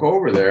walk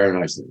over there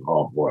and I said,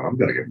 oh boy, I'm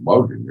going to get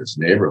mugged in this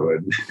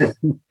neighborhood.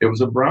 It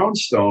was a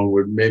brownstone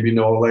with maybe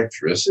no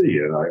electricity.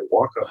 And I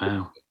walk up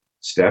the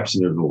steps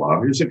and there's a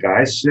lobby. There's a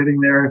guy sitting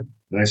there.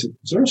 And I said,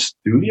 is there a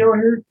studio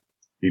here?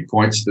 He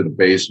points to the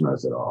basement. I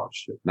said, oh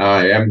shit, now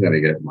I am going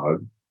to get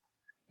mugged.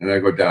 And I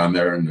go down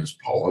there and there's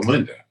Paul and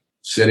Linda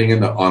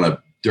sitting on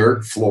a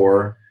dirt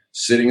floor,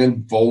 sitting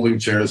in folding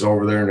chairs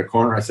over there in the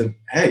corner. I said,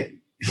 hey,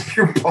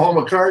 you're Paul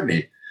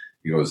McCartney.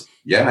 He goes,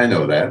 yeah, I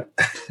know that.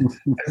 I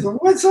said,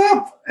 what's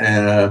up?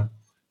 And he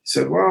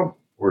said, well,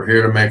 we're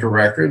here to make a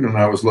record, and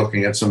I was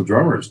looking at some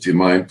drummers. Do you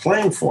mind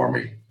playing for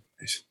me?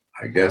 I said,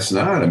 I guess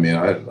not. I mean,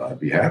 I'd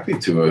be happy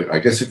to. I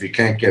guess if you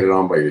can't get it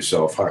on by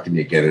yourself, how can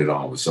you get it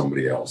on with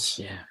somebody else?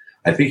 Yeah.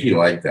 I think he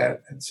liked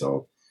that. And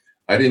so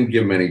I didn't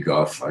give him any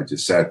guff. I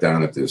just sat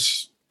down at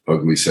this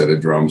ugly set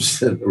of drums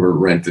that were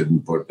rented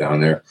and put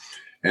down there.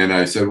 And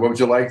I said, what would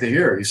you like to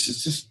hear? He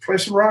says, just play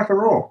some rock and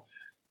roll.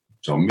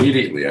 So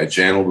immediately I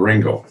channeled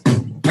Ringo.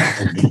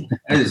 I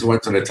just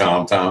went to the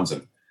tom-toms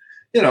and,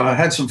 I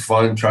had some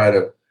fun, tried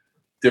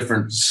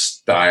different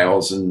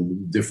styles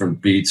and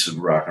different beats of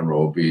rock and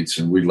roll beats.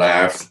 And we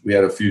laughed. We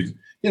had a few,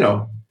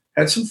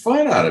 had some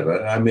fun out of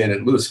it. I made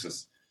it loose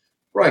because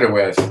right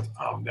away I said,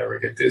 I'll never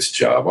get this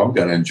job. I'm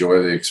going to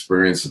enjoy the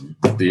experience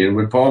of being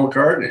with Paul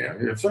McCartney. I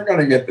mean, if they're going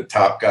to get the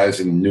top guys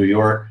in New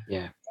York,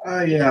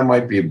 I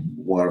might be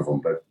one of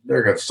them, but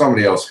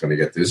somebody else going to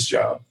get this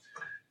job.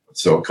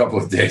 So a couple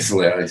of days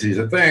later, he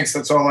said, thanks,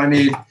 that's all I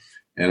need.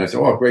 And I said,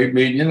 oh, great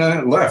meeting you. And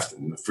I left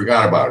and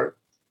forgot about it.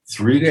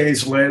 3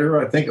 days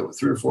later, I think it was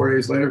 3 or 4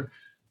 days later,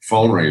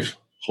 phone rings.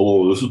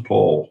 Hello, this is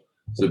Paul.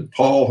 I said,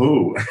 Paul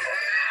who?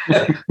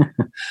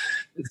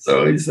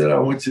 So he said, I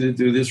want you to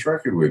do this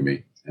record with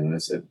me. And I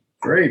said,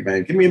 great,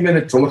 man. Give me a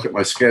minute to look at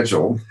my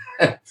schedule.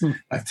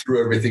 I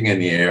threw everything in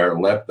the air,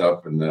 leapt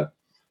up, and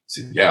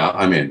said, yeah,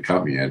 I'm in,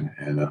 count me in.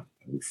 And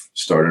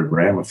started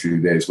Ram a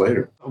few days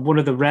later. One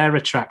of the rarer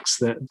tracks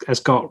that has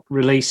got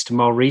released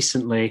more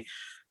recently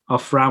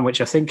off Ram, which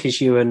I think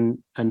is you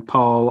and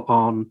Paul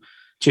on,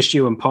 just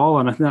you and Paul,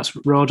 and I think that's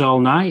Road All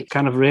Night.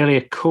 Kind of really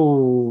a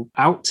cool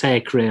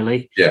outtake,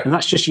 really. Yeah. And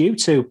that's just you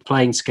two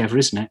playing together,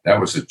 isn't it? That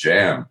was a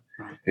jam.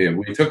 And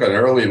we took an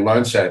early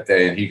lunch that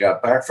day, and he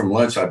got back from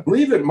lunch. I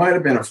believe it might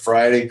have been a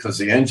Friday because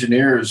the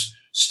engineers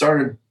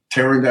started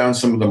tearing down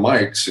some of the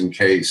mics in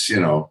case,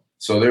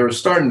 So they were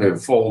starting to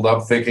fold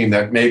up, thinking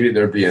that maybe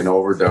there'd be an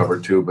overdub or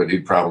two, but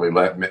he'd probably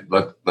let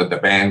the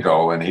band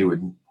go, and he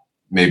would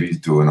maybe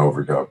do an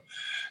overdub.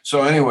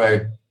 So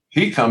anyway,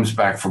 he comes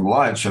back from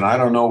lunch, and I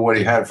don't know what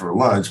he had for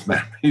lunch,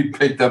 man. He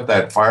picked up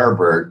that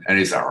Firebird, and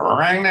he said,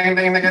 ring, ding,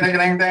 ding, ding, ding,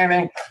 ding, ding,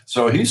 ding.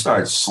 So he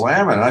starts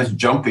slamming. I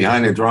jumped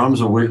behind the drums,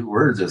 and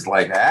we're just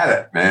like at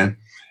it, man.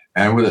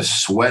 And with the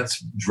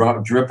sweats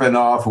dripping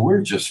off,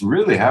 we're just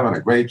really having a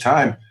great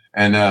time.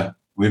 And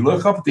we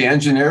look up at the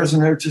engineers,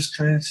 and they're just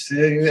kind of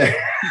sitting there.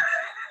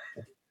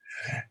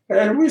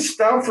 And we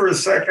stop for a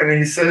second, and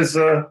he says,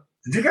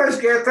 did you guys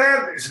get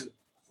that? He said,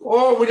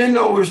 oh, we didn't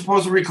know we were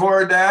supposed to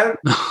record that.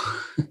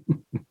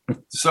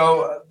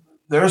 So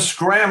they're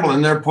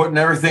scrambling. They're putting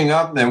everything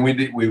up. And then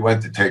we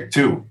went to take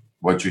two.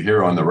 What you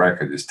hear on the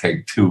record is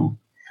take two.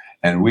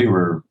 And we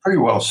were pretty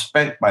well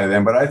spent by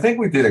then, but I think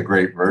we did a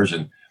great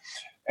version.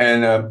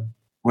 And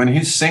when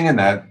he's singing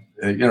that,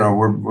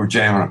 we're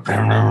jamming,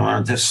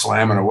 just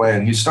slamming away.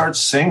 And he starts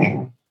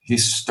singing.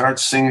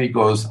 He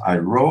goes, I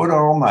rode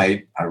all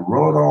night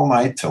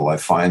till I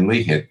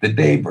finally hit the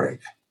daybreak.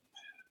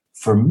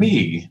 For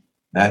me,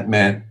 that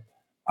meant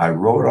I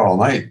rode all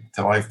night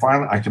till I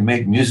could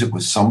make music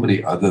with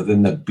somebody other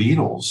than the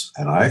Beatles.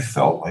 And I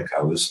felt like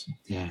I was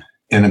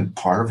in a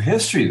part of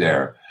history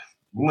there.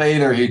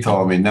 Later, he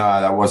told me, no,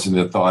 that wasn't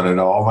the thought at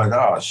all. I'm like,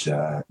 oh,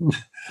 shit.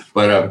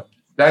 But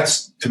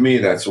to me,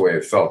 that's the way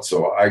it felt.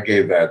 So I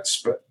gave that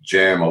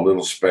jam a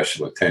little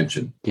special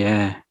attention.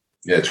 Yeah.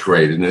 Yeah, it's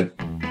great, isn't it?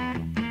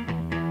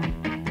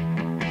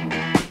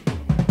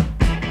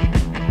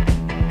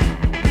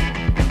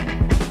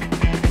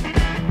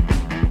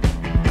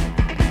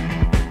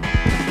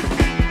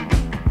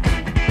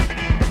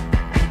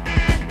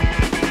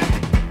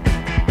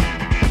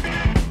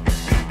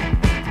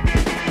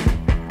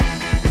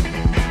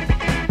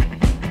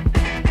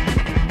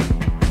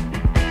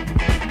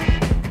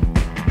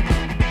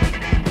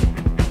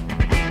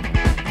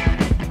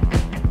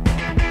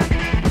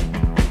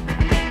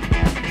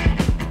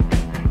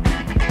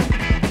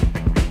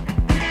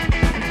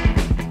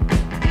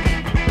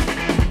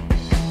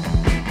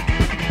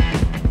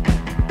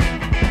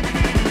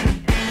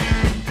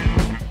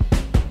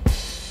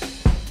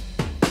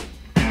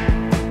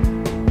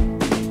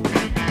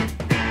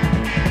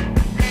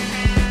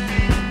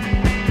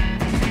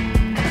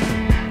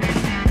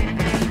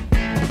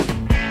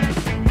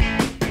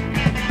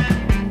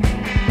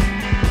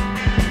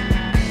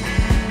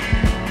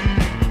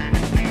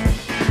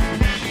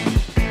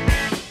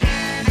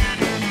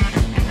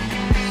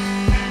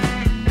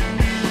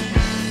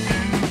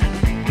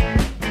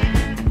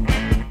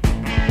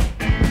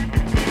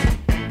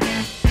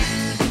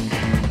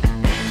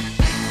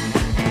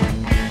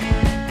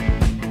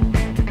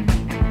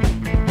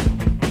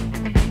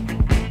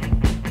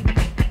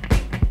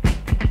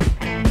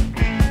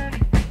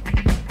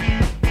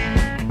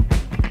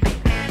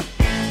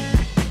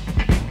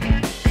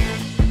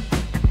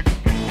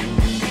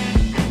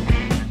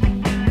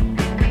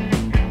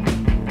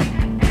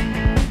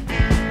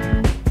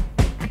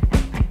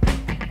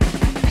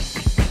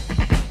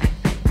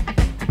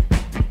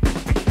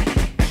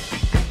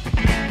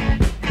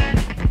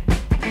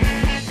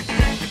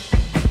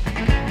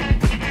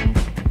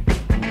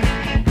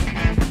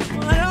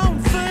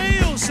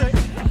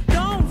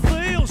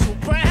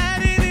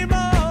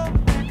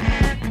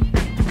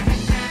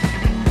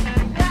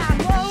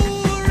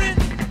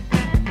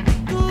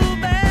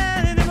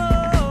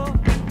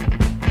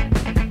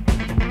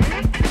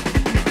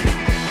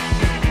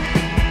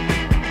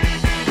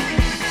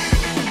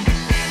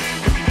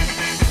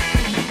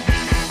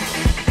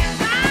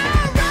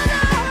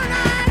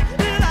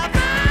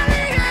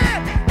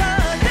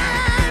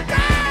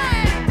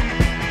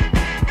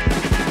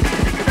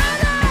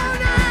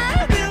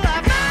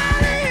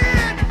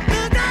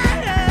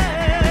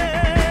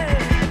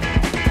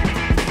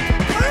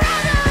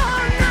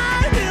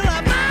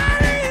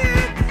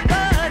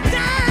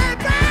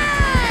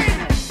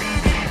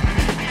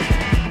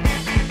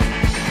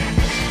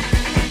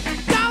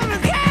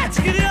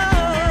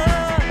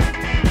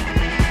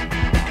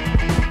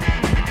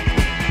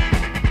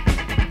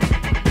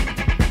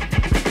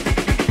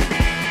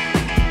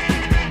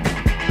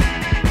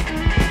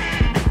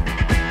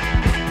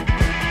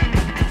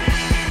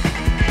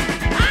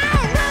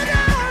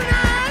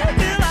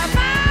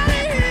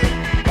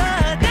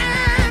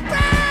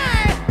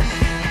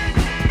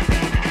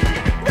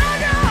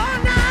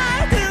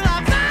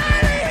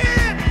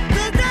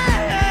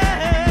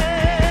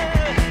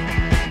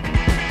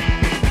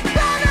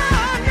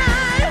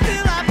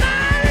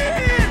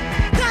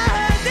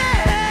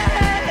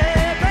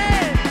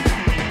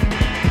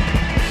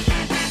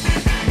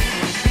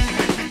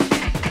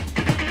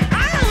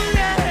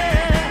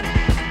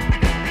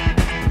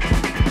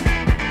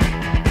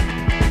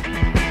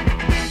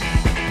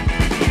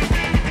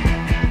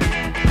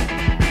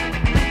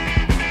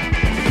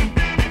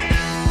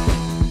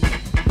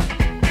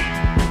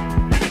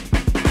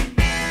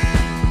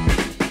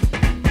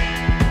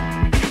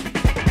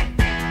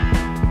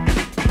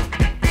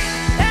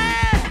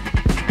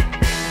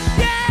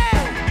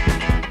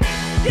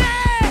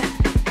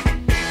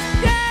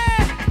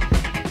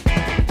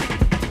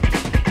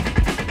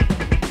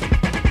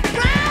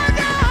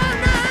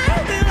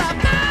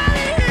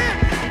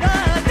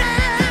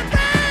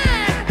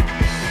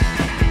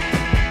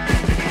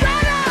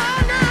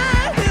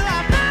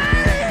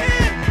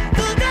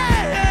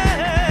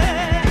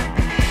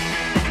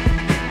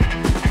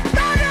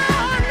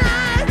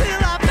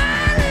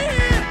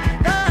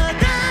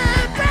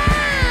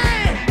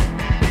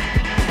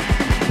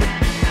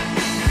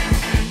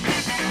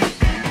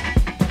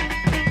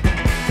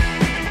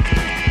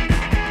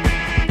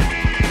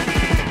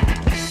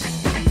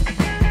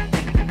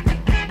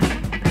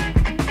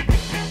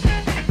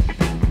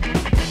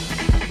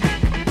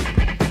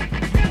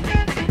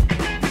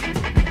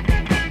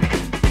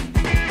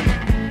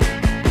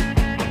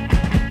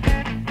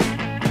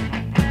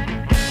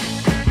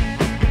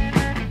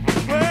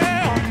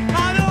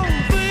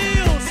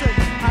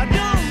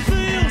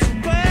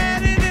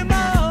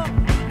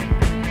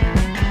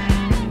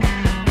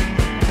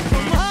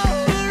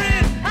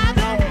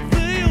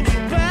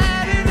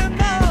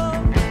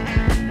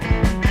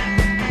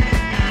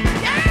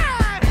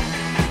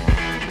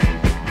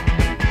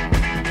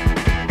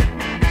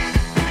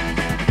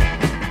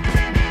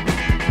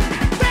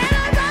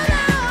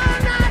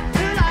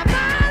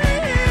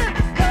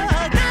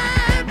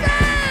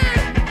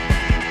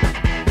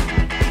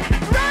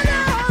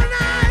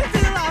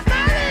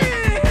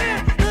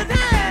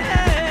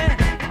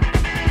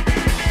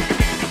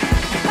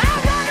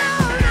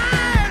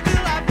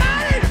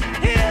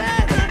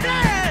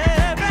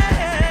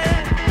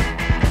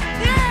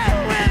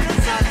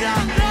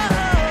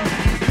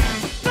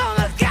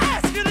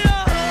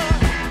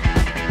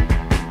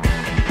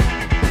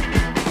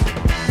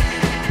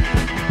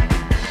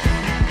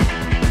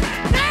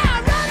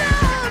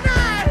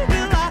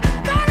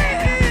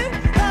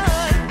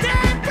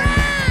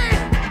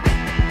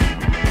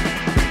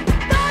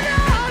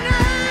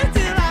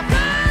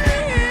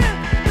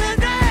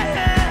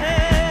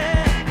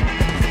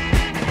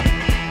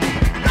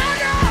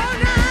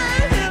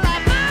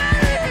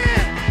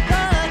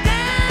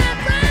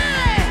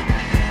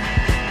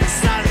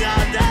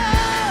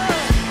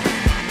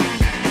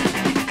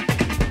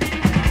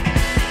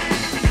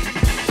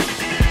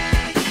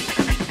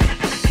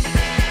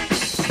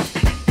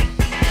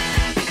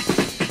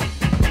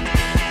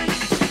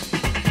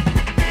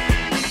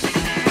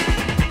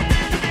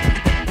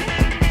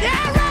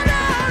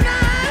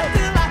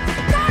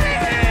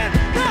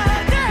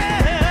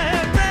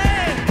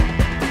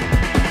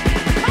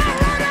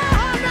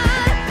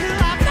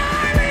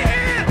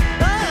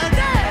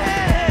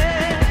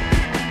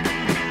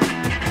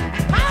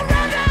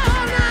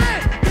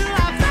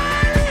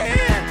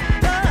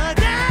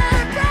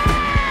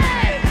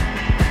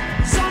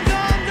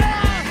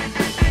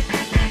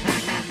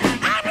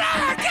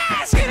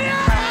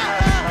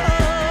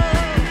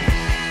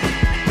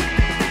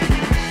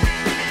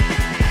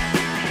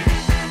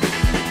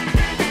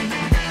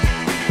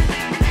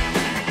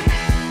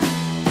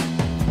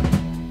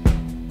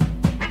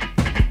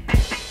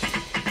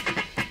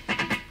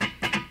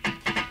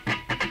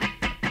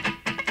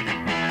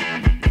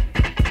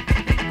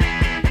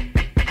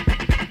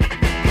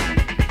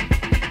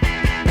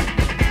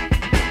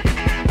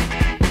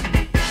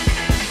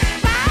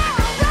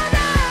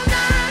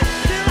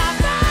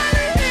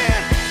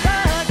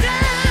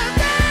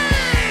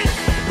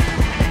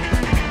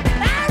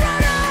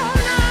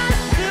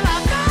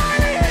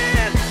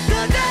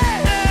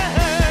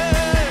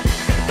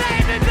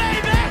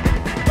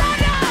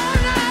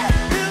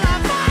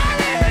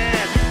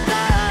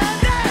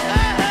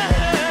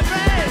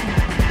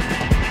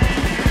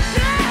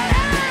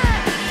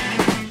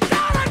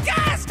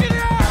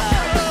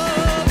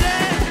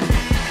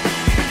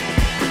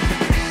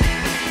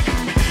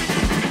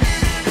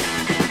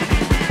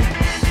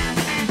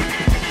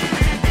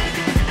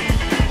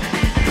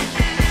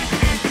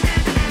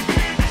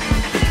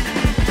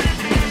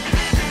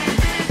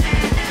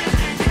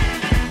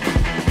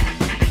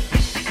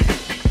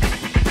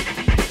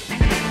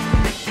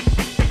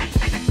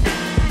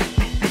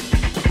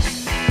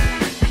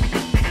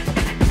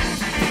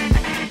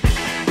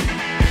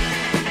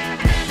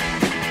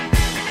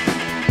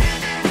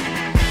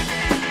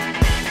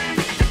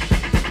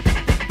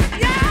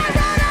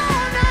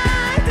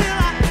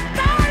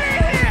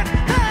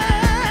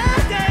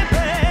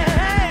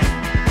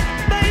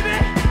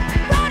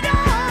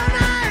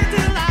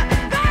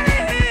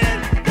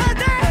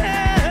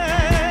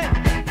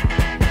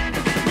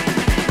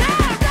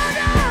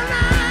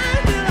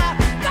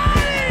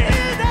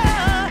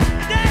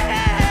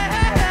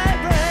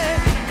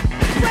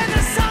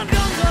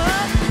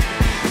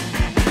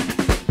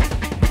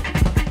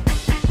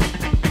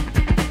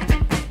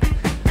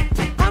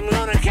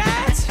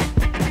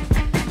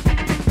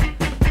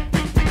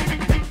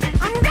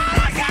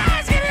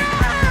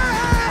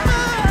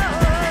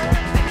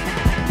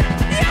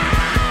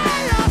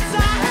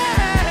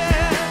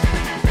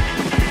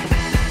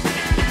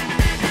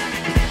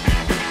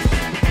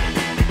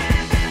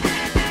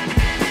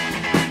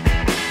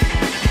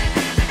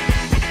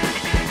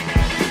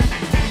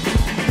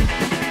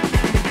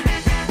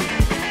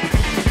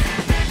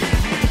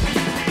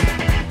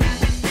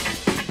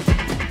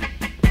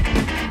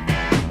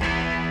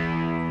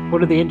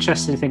 One of the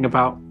interesting thing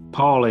about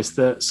Paul is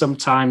that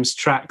sometimes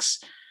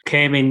tracks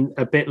came in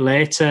a bit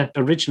later,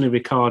 originally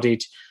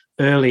recorded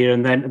earlier,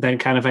 and then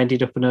kind of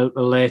ended up in a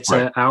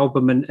later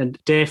album. And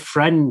Dear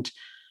Friend,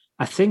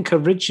 I think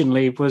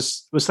originally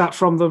was that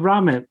from the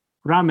Ram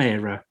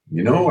era?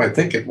 I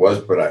think it was,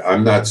 but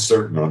I'm not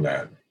certain on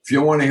that. If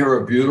you want to hear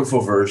a beautiful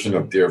version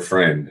of Dear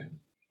Friend,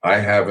 I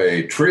have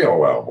a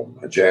trio album,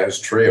 a jazz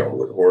trio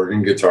with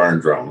organ, guitar,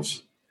 and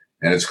drums,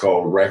 and it's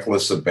called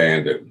Reckless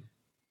Abandon.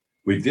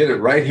 We did it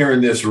right here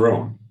in this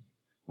room.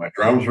 My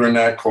drums were in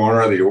that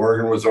corner, the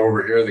organ was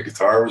over here, the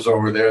guitar was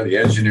over there, the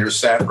engineer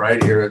sat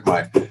right here at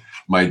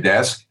my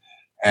desk,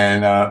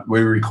 and we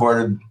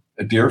recorded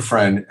A Dear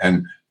Friend,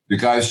 and the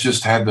guys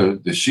just had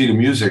the sheet of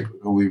music.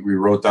 We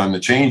wrote down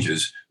the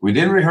changes. We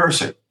didn't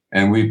rehearse it,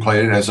 and we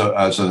played it as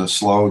a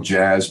slow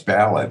jazz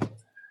ballad,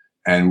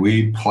 and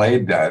we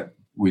played that.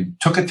 We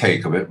took a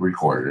take of it,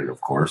 recorded it, of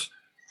course,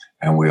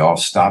 and we all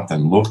stopped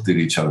and looked at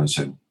each other and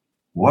said,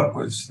 "What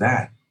was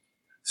that?"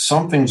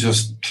 Something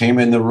just came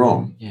in the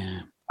room.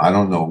 Yeah. I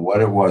don't know what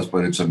it was,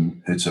 but it's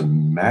a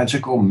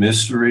magical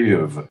mystery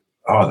of,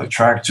 the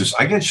track.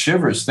 I get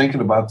shivers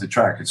thinking about the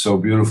track. It's so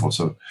beautiful.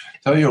 So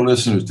tell your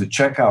listeners to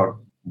check out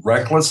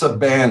Reckless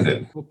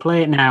Abandon. We'll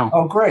play it now.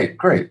 Oh, great.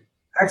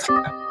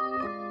 Excellent.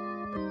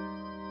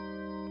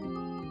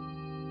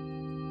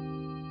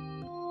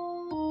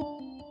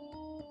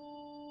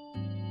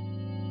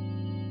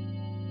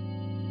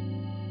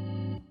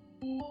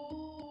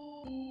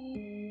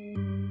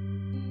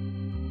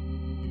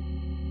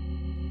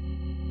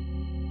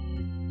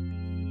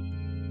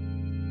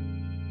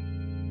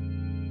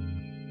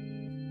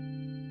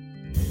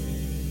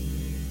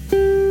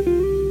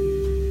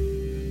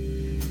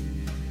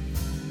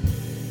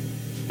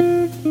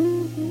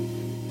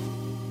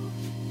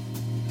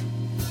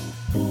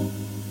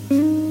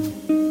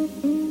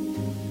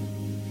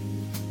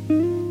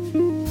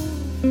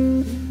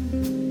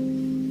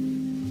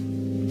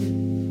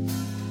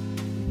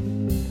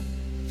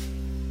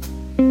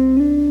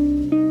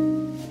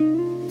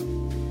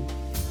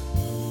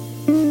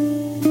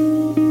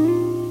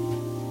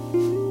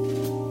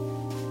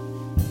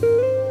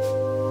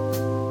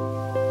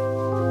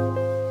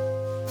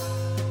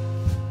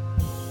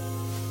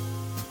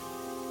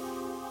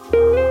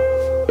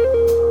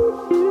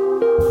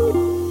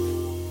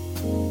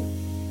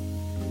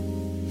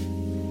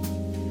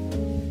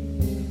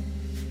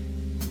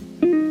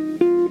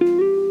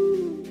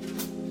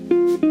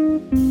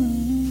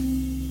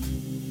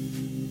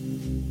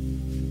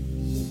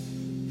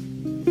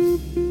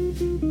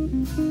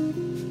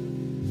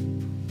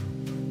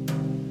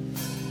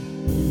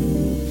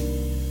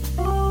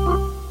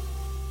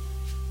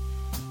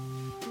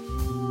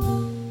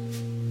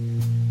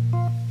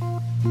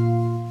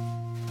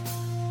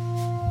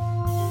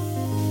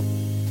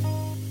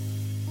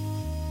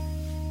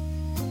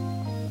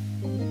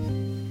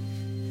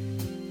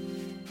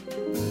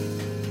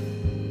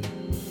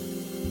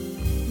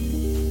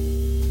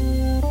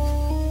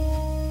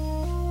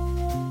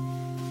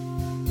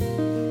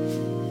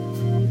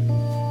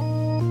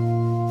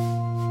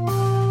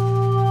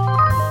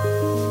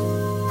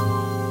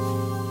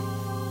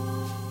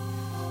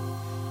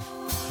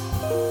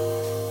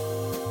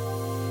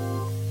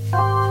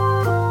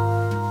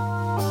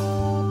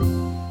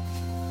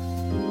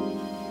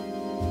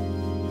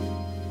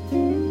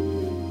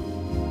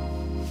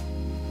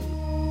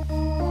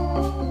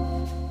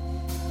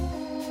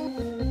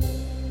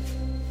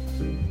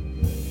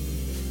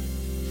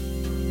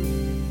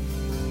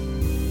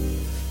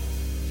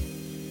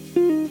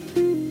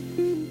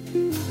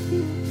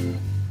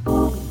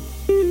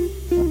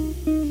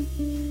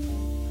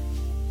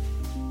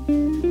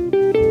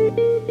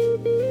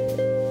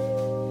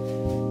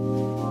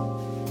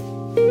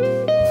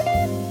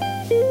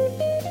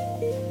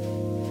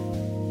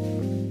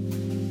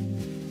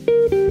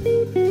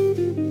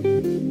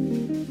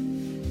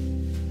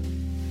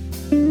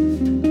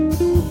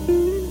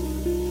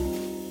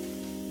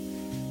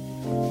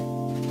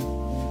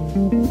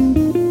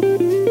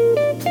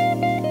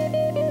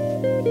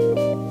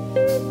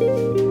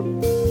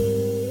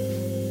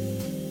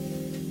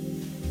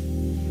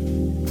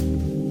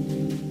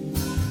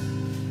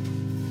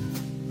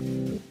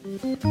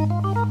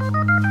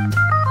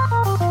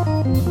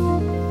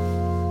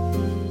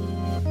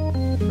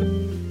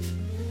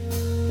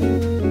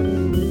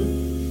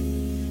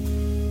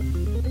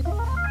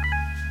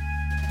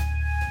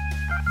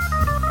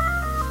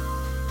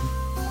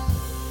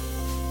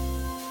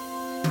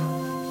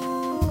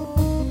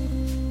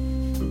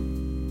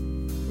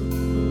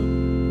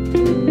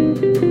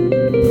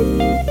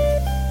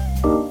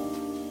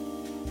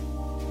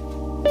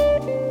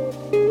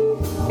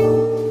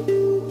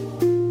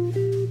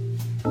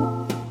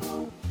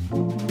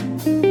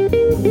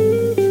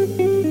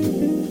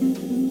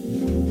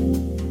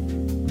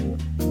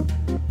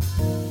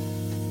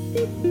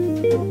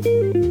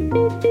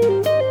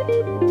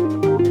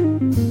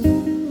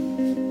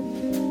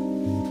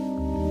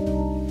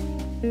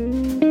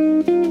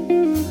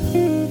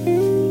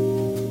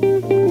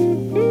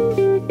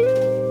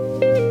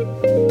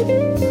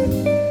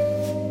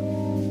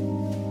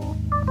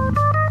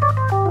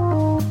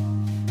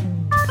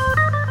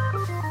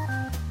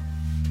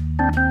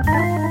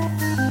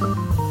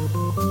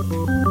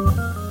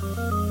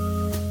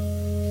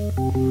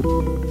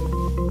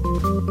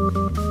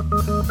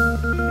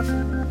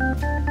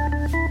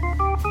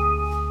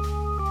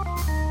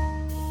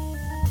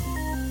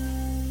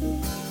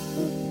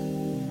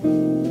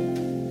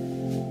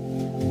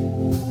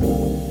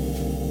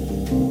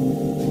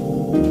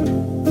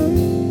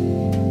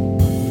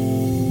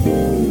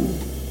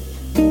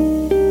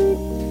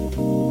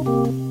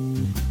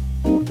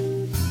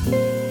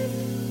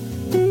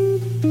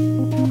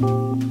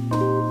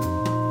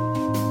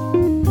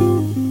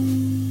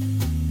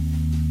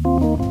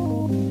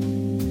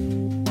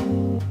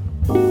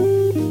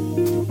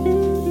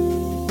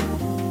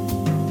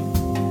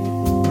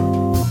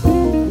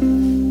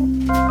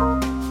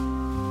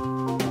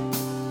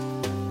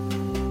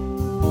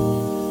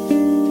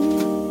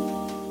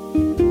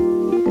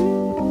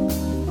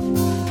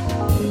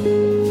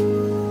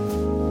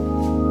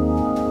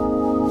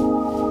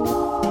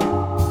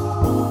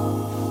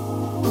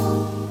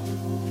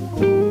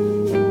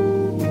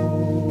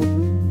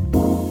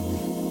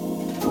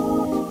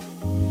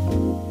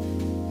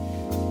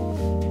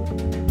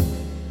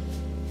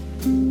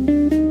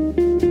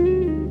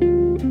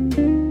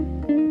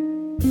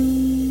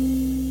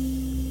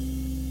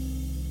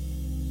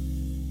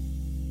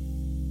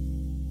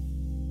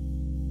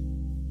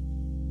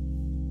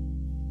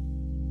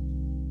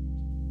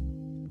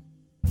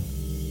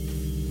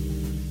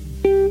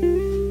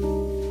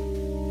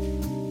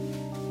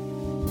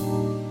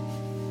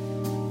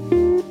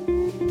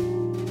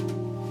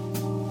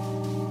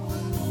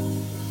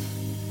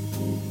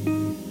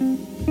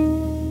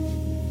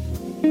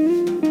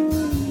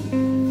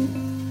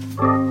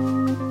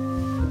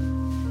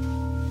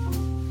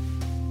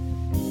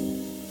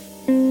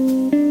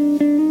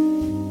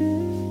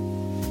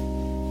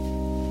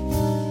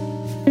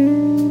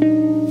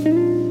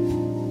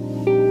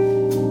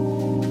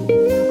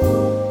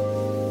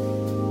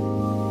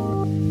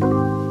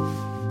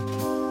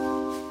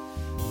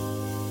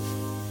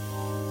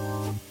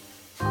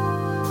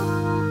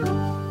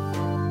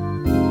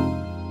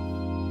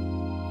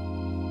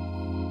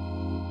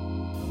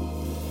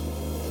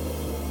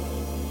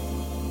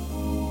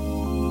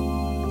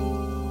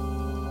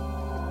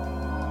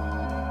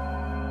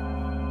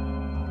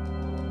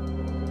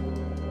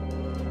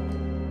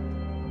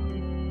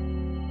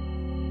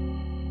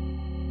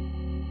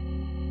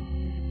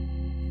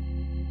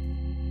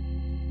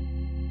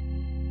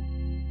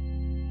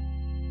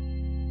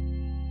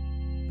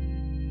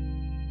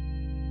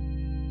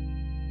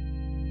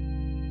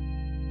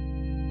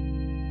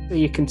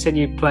 You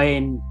continued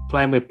playing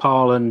with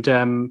Paul, and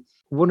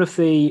one of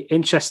the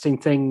interesting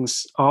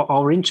things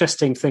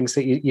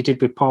that you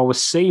did with Paul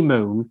was Sea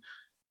Moon,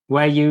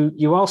 where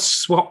you all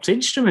swapped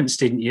instruments,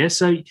 didn't you?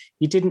 So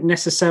you didn't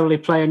necessarily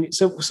play on.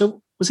 So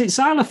was it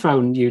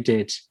xylophone you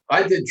did?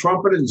 I did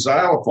trumpet and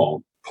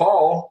xylophone.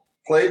 Paul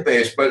played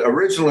bass, but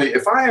originally,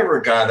 if I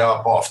ever got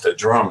up off the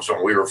drums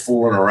when we were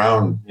fooling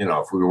around,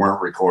 if we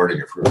weren't recording,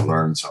 if we were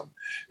learning something,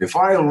 if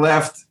I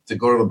left to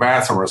go to the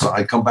bathroom or something,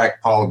 I'd come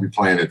back, Paul would be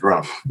playing the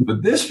drum.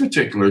 But this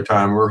particular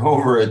time, we're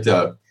over at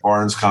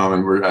Barnes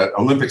Common, we're at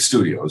Olympic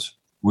Studios.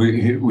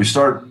 We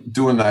start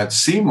doing that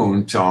Sea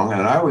Moon song,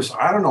 and I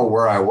don't know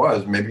where I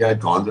was. Maybe I'd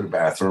gone to the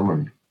bathroom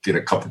and get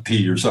a cup of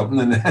tea or something,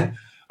 and then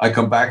I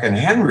come back, and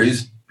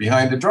Henry's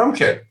behind the drum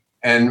kit.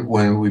 And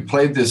when we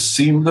played this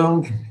Sea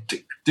Moon,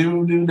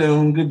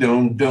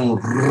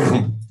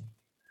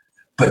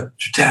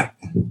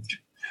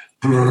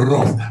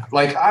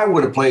 like I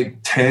would have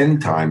played 10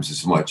 times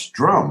as much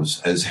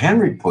drums as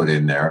Henry put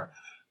in there,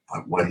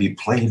 but what he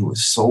played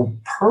was so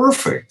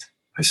perfect.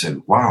 I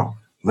said, wow,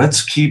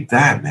 let's keep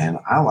that, man.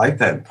 I like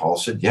that. And Paul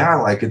said, yeah,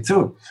 I like it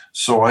too.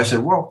 So I said,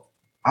 well,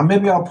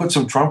 maybe I'll put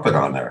some trumpet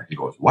on there. He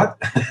goes, what?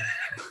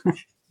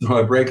 So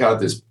I break out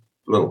this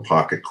little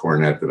pocket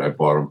cornet that I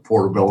bought on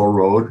Portobello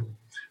Road.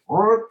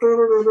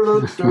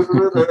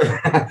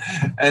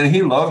 And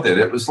he loved it.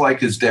 It was like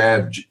his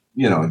dad,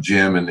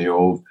 Jim and the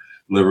old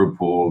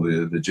Liverpool,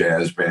 the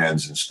jazz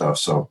bands and stuff.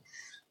 So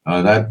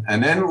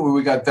and then when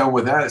we got done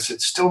with that, I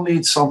said, still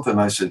need something.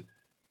 I said,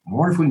 I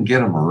wonder if we can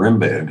get a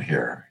marimba in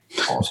here.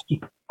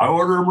 I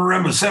order a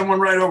marimba, send one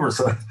right over.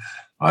 So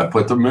I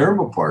put the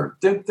marimba part.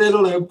 So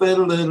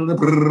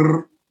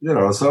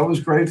it was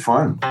great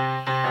fun.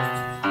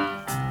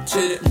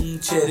 Check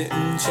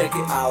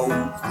it out.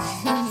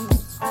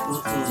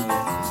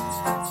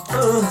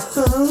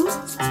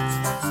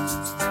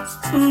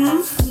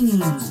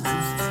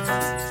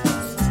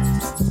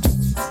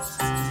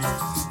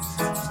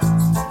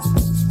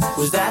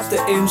 Was that the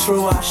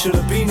intro I should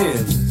have been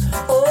in?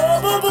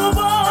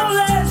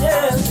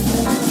 Yeah.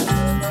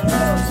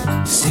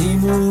 Sea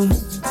Moon,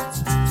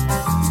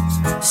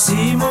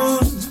 Sea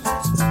Moon,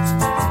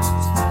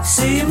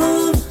 Sea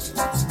Moon,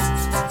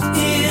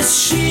 is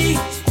she?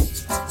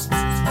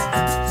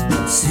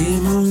 Sea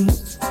Moon,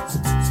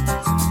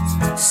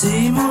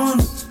 Sea Moon,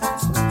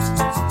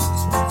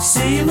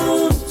 Sea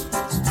Moon,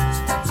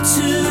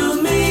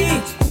 to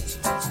me.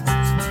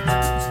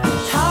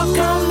 How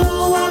come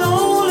no one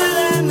older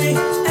than me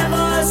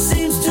ever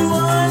seems to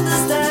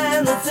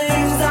understand the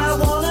things I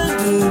wanna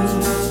do?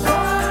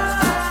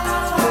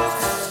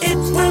 It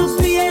will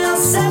be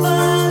L7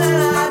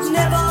 and I'd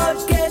never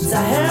get to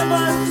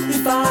heaven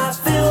if I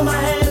fill my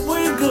head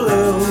with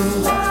glue.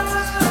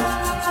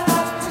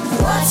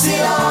 What's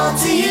it all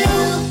to you?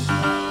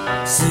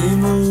 Sea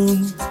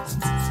Moon,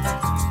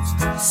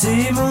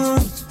 Sea Moon,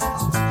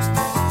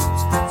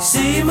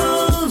 Sea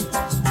Moon,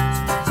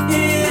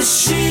 is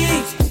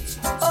she?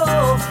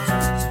 Oh,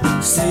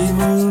 Sea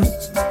Moon,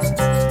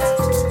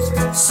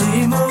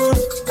 Sea Moon,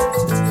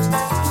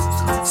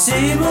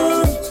 Sea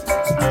Moon,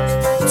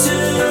 to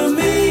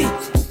me.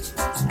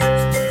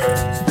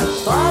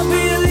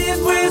 Bobby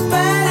lived with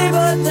Betty,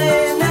 but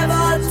they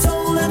never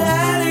told her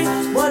daddy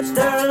what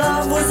their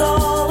love was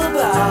all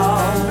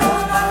about.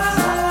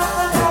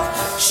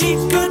 She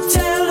could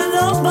tell the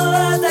number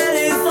that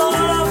he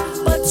thought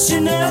of, but she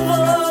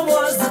never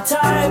was the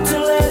type to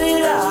let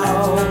it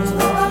out.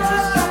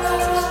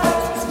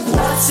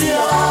 What's it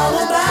all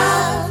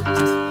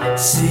about?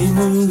 Sea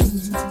Moon,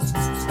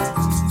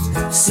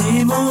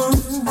 Sea Moon,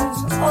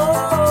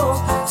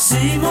 oh,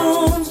 Sea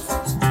Moon,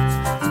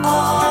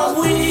 are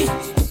we?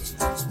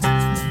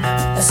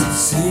 I said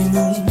Sea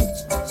Moon,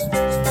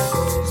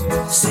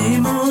 Sea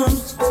Moon,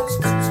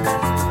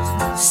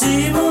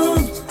 Sea Moon,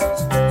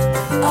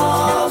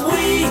 are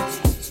we?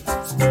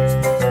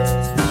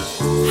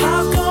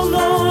 How come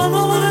no one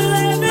older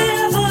than me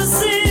ever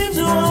seemed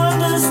to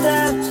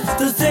understand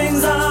the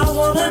things I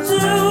wanna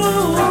do?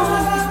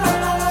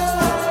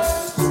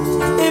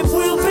 It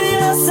will be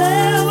a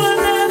 7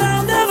 and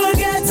I'll never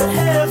get to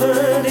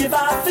heaven if I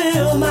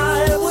fill my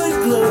head with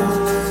glue.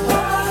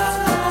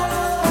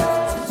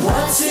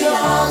 What's it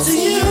all to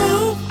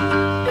you?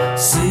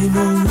 Sea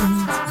Moon,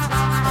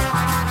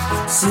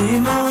 Sea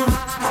Moon,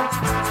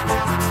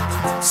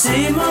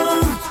 Sea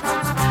Moon,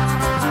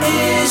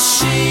 is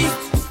she?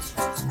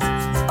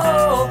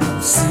 Oh,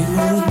 Sea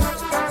Moon,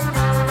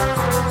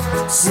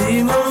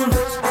 Sea Moon,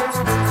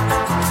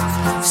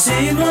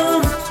 Sea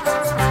Moon,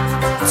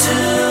 to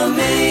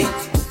me.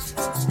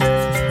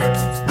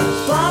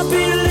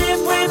 Bobby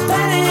lived with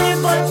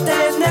Betty, but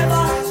they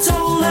never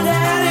told her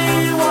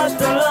daddy what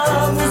the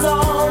love was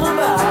all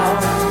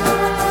about.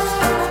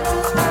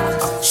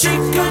 She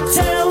could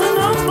tell the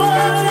number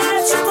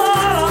that she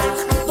thought of,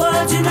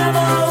 but you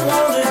never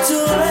wanted to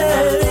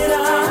let it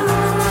out.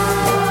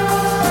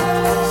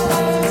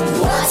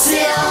 What's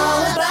it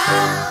all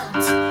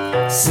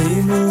about?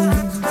 Sea Moon,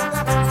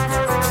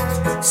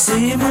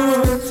 Sea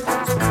Moon,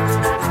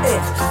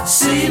 yeah.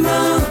 Sea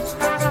Moon,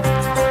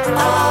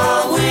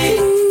 are we?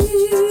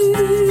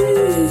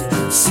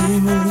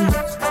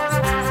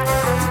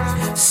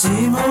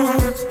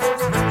 Simon,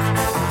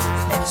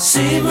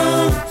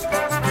 Simon,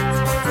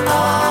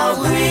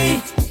 are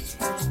we?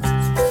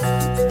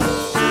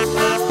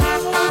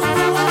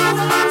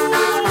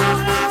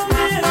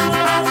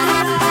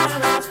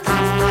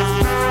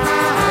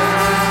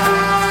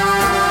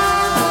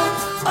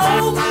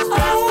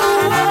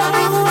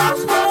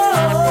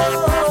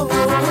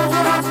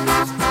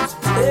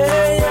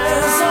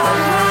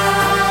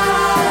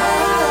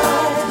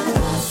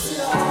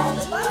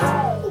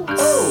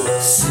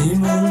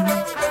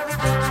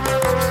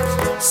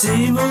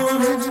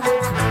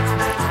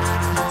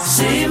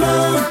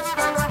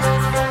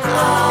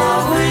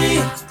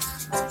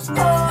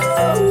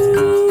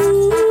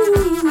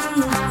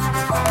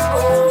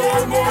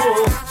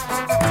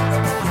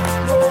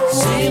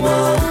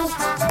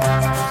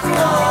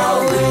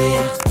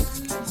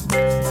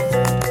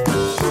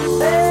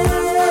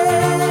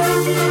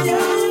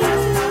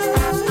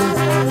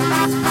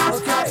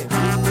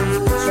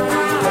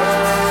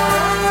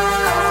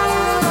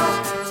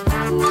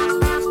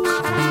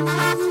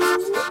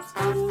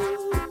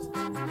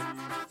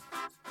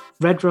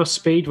 Red Rose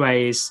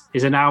Speedway is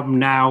an album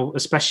now,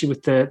 especially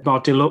with the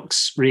more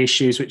deluxe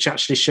reissues, which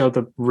actually show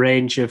the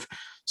range of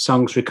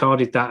songs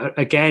recorded. That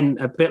again,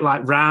 a bit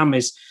like Ram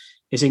is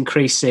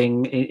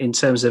increasing in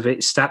terms of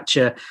its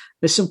stature.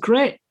 There's some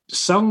great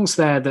songs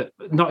there that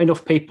not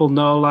enough people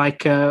know,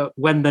 like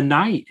When the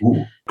Night.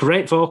 Ooh.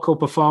 Great vocal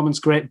performance,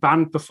 great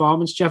band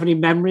performance. Do you have any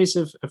memories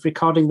of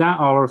recording that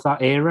or of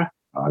that era?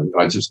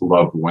 I just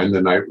love When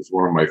the Night was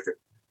one of my favorite.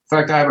 In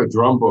fact, I have a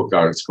drum book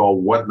out. It's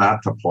called What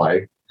Not to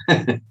Play.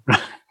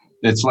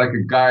 It's like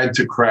a guide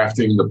to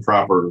crafting the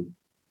proper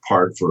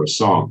part for a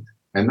song.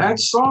 And that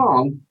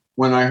song,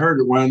 when I heard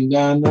it, When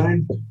the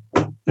Night,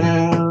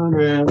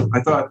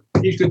 I thought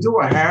you could do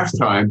a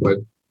halftime, but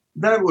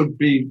that would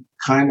be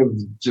kind of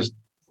just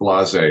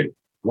blasé.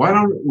 Why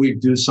don't we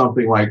do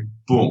something like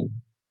boom,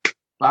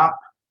 bop,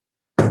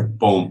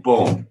 boom,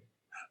 boom,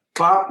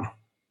 bop,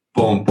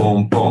 boom,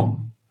 boom, boom,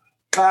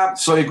 bop.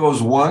 So it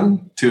goes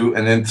 1, 2,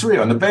 and then 3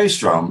 on the bass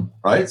drum,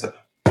 right? So,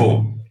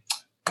 boom,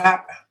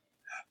 bop,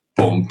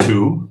 boom,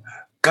 2,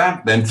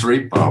 bop, then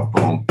 3, bop,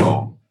 boom,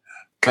 boom,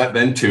 bop,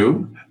 then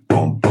 2,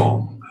 boom,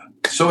 boom.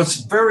 So it's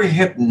very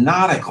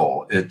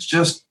hypnotical. It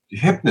just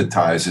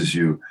hypnotizes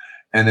you,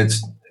 and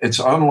it's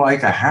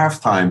unlike a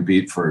halftime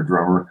beat for a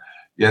drummer.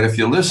 Yet if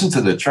you listen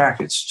to the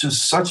track, it's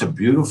just such a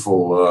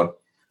beautiful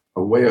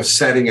a way of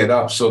setting it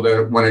up so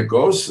that when it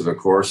goes to the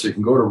chorus, it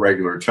can go to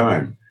regular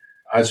time.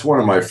 It's one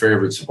of my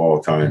favorites of all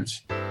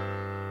times.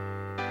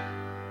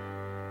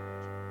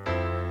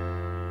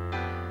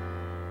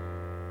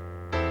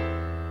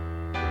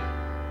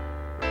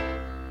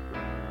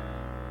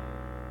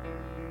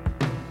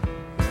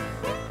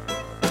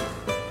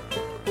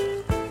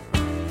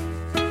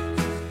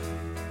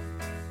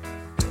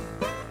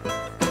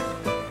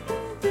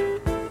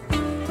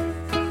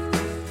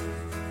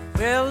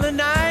 Well, the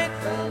night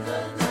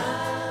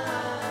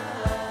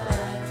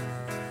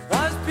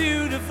was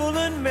beautiful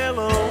and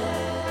mellow,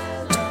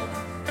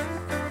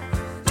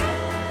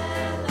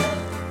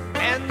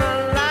 and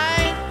the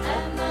light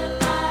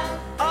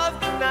of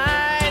the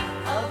night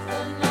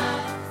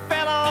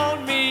fell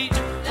on me.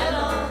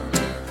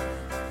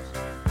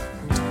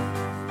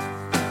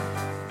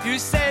 You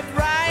said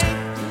right,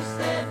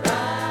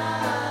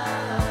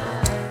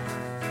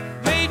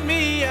 made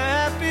me a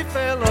happy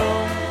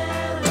fellow.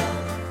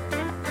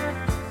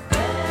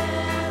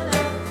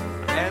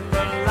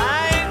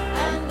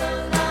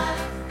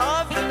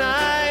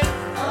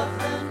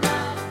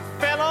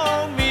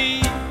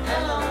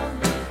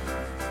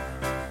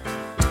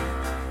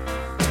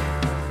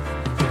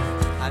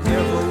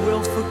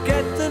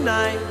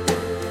 Night.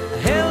 I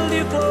held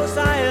you close,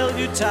 I held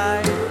you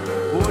tight.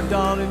 Oh,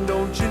 darling,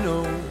 don't you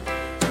know?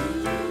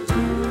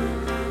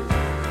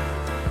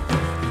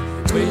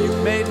 The way you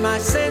made my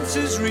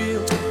senses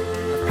real.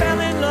 I fell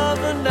in love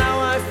and now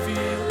I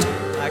feel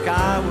like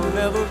I will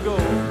never go.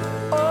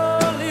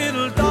 Oh,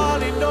 little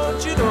darling,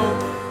 don't you know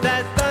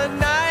that the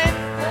night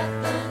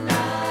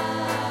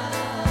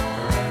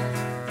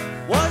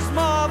was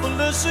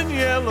marvelous and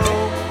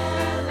yellow.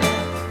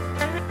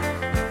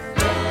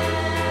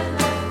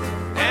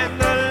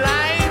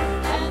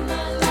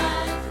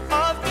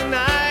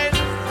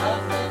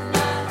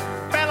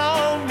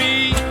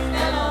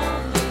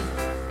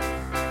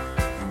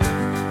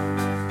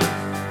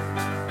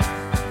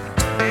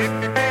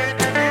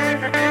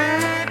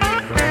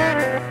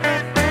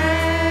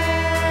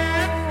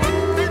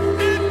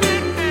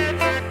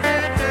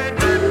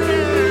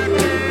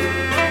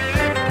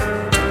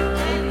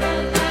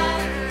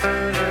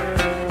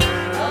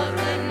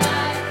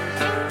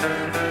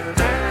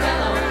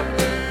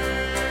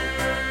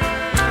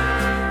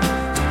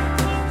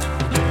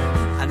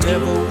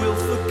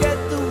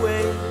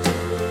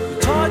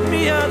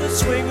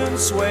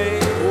 Sway,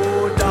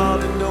 oh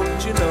darling,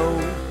 don't you know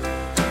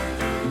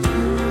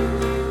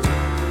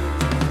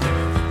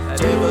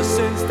that ever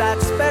since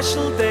that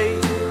special day,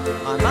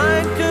 my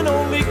mind can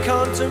only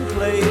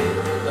contemplate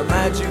the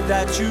magic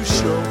that you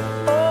show.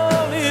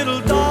 Oh little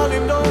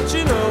darling, don't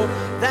you know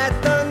that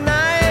the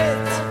night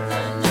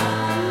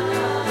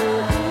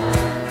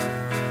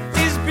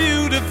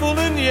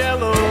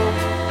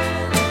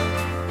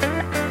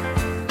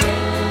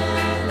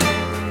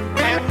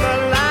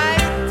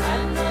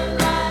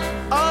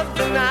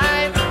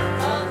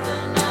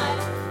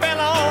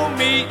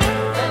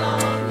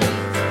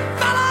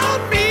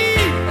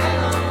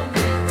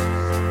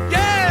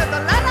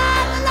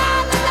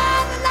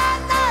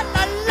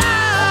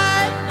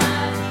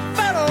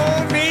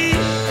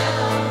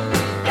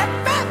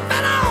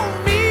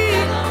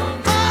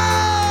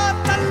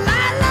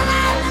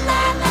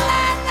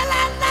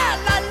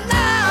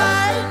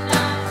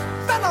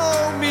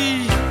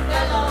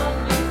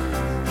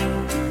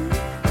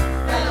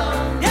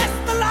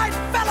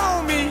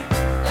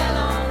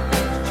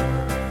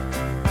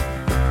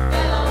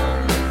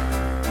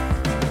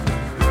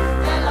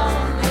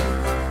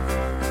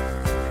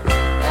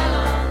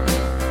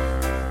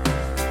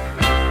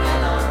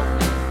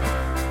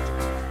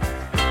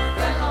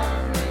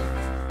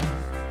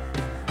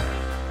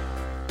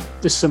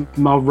There's some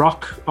more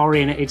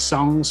rock-oriented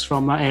songs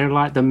from that era,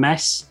 like The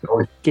Mess.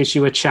 Gives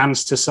you a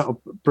chance to sort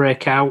of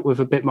break out with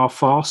a bit more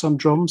force on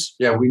drums.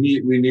 Yeah, we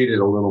needed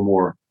a little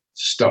more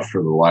stuff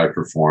for the live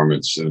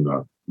performance, and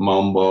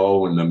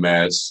Mumbo and The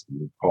Mess.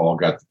 And Paul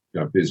got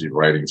busy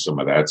writing some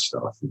of that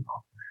stuff,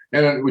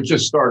 And it would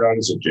just start out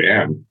as a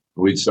jam.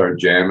 We'd start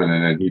jamming,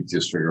 and then he'd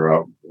just figure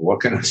out, what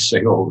can I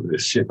sing over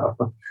this,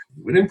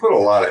 We didn't put a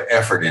lot of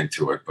effort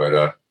into it,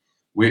 but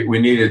we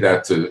needed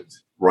that to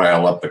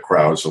rile up the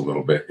crowds a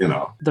little bit,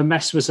 The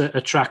Mess was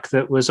a track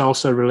that was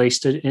also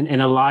released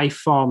in a live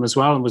form as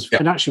well,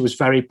 and actually was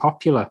very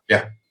popular.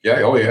 Yeah,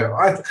 oh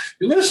yeah.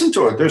 You listen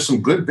to it, there's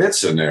some good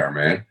bits in there,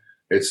 man.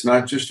 It's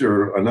not just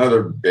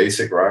another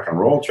basic rock and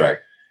roll track.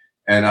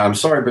 And I'm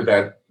sorry, but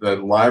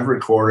that live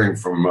recording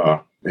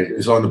from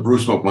is on the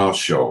Bruce McMouth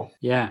show.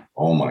 Yeah.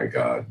 Oh my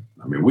God.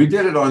 I mean, we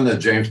did it on the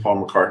James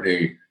Paul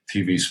McCartney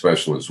TV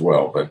special as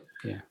well. But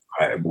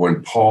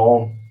when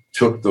Paul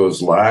took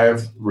those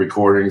live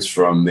recordings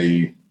from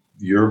the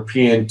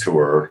European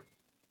tour,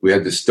 we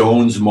had the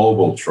Stones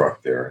mobile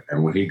truck there.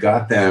 And when he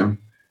got them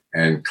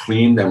and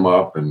cleaned them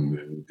up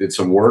and did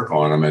some work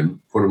on them and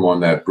put them on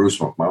that Bruce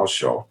McMouth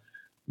show,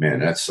 man,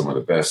 that's some of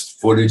the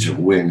best footage of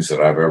Wings that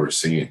I've ever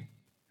seen.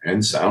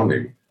 And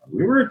sounding.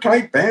 We were a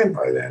tight band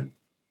by then.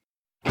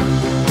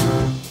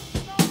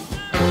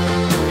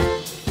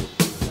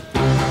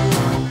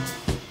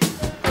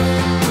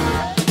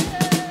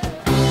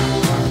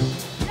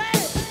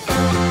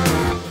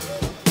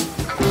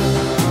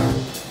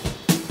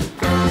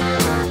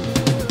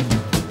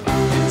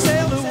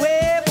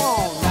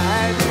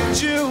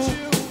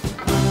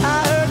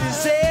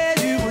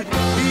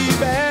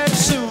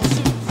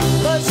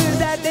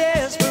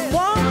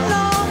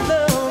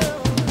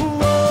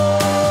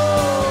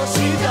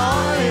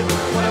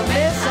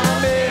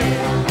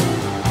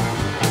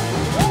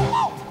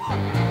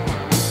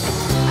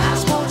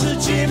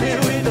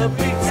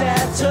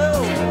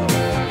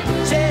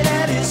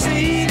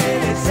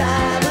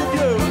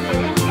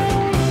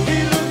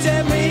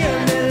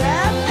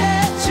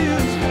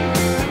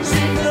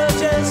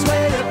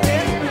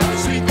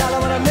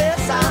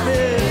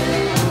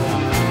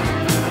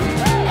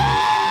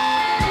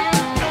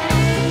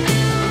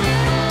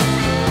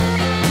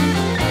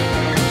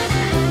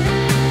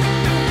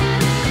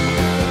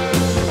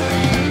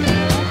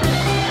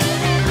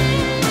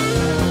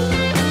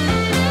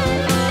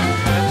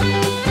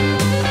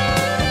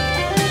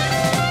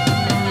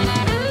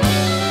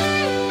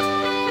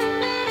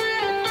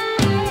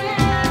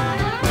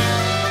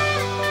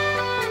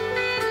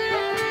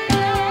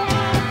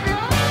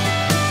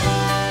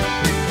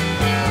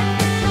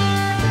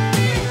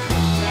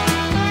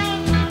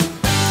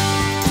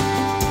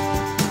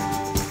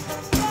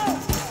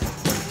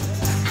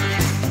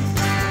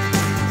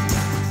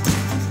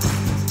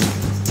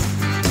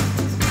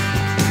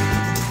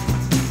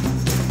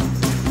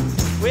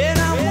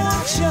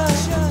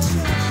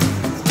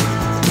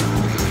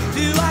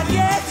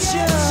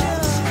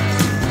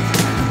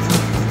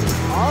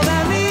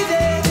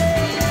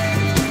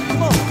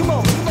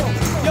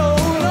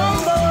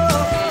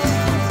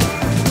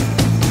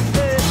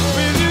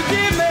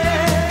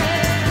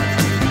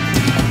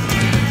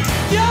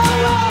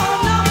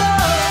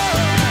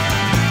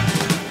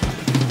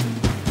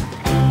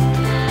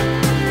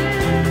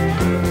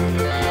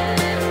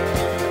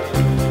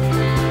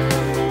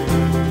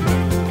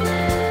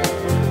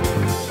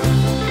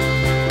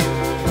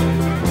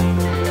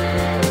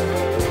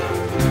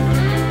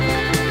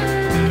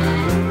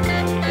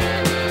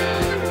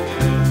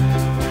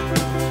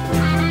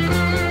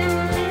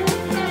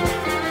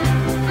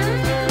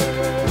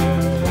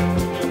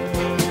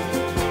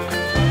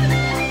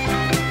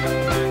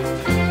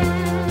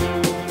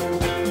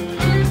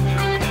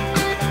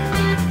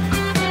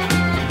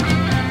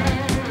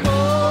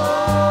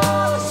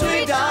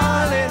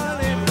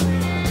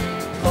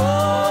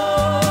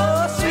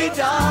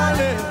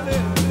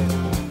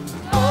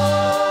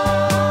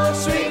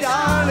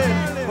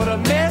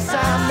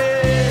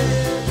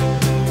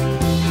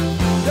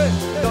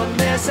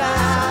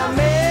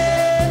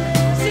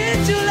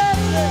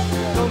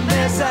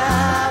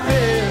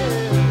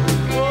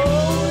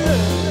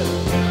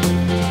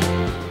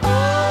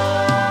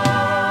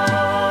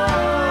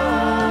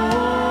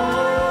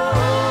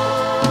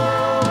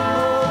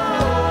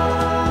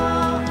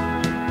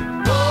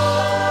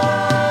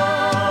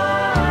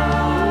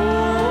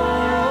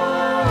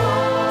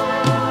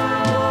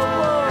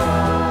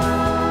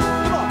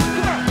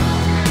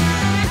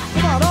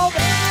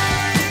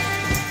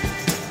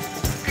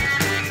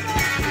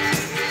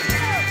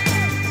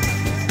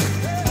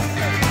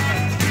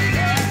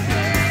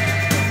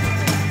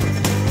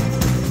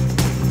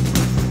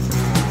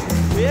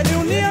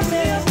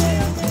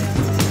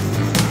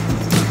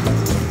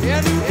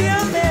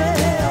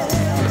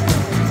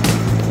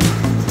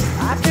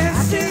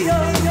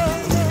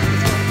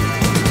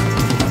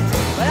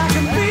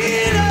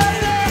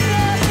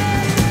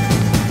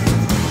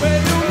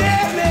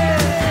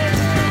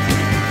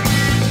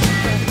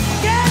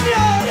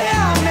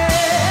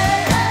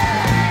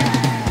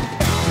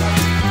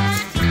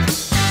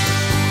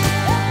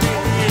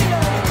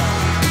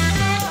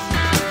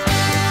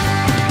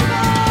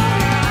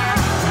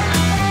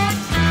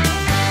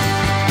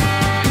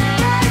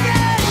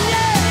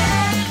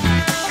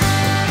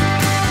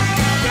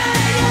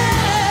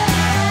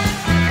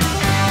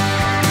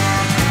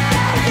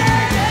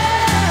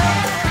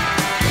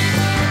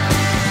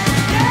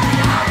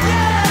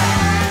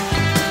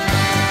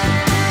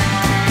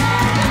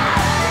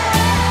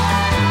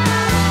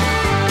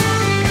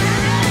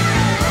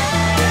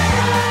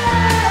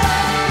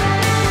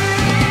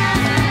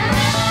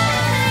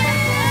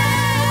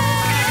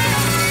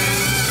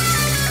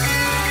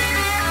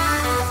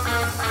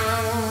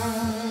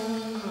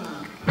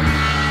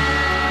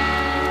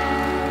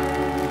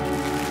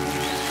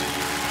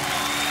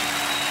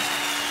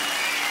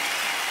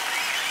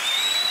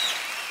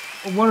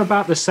 What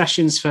about the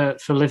sessions for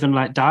Live and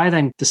Let Die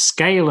then? The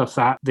scale of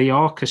that, the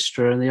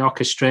orchestra and the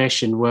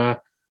orchestration were,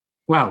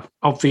 well,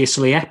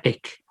 obviously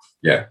epic.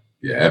 Yeah,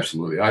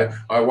 absolutely.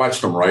 I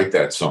watched them write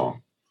that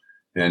song.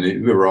 And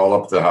we were all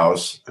up at the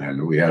house,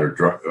 and we had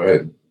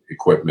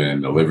equipment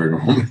in the living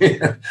room.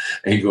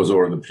 And he goes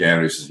over to the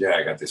piano. He says, "Yeah,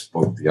 I got this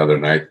book the other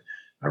night.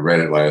 I read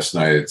it last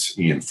night. It's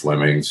Ian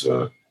Fleming's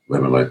Live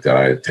and Let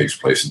Die. It takes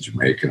place in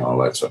Jamaica and all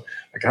that. So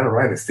I got to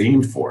write a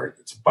theme for it.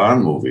 It's a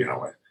Bond movie." And I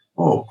went,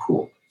 "Oh,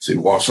 cool." So he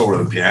walks over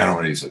to the piano,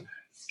 and he said,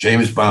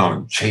 "James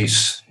Bond,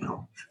 Chase."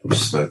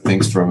 Just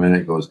thinks for a minute.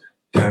 He goes,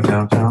 "Down,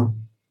 down,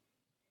 down,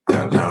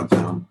 down, down, down,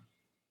 boom."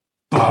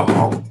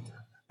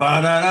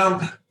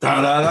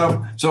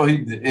 So he,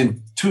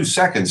 in 2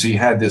 seconds, he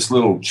had this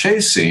little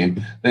chase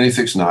scene. Then he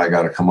thinks, now I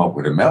got to come up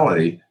with a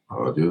melody.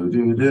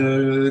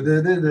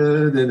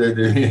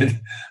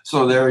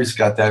 So there he's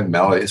got that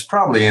melody. It's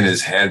probably in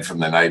his head from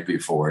the night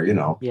before,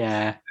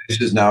 Yeah. He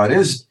says, now it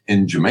is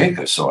in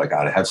Jamaica, so I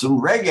got to have some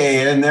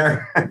reggae in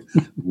there.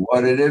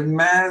 What did it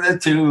matter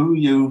to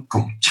you?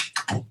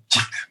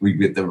 We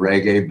get the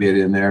reggae bit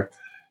in there.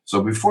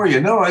 So before you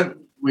know it,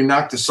 we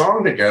knock the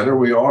song together.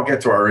 We all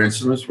get to our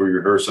instruments. We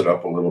rehearse it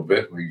up a little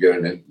bit. We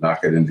get it,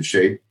 knock it into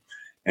shape.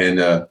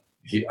 And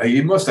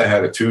he must have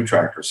had a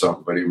 2-track or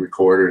something, but he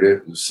recorded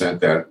it and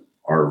sent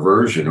our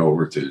version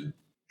over to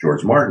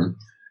George Martin.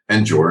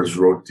 And George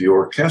wrote the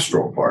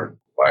orchestral part,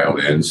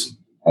 violins,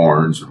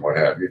 horns, and what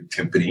have you.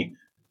 Timpani.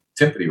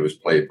 Timpani was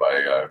played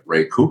by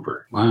Ray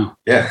Cooper. Wow.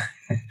 Yeah.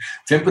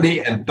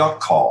 Timpani and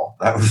duck call.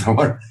 That was the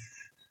one.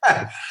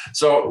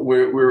 So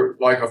we're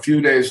like a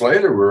few days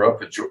later, we're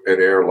up at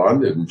Air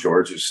London,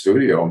 George's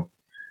studio,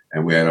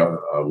 and we had a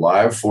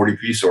live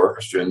 40-piece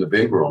orchestra in the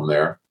big room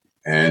there.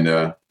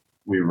 And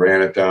we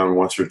ran it down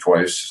once or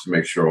twice just to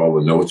make sure all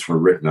the notes were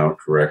written out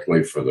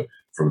correctly from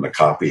the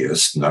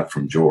copyist, not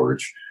from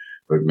George,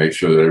 but make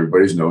sure that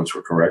everybody's notes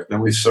were correct. Then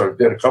we sort of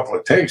did a couple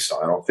of takes.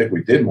 I don't think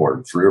we did more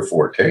than 3 or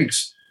 4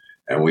 takes,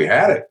 and we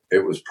had it.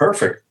 It was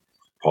perfect.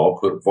 Paul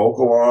put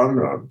vocal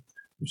on.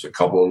 There's a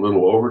couple of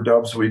little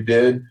overdubs we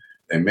did.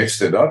 They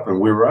mixed it up, and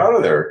we were out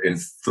of there in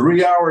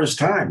 3 hours'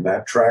 time.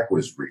 That track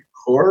was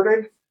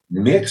recorded,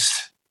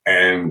 mixed,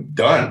 and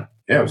done.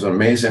 Yeah, it was an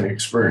amazing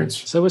experience.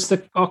 So was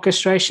the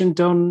orchestration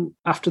done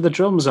after the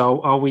drums,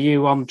 or were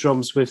you on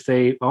drums with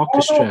the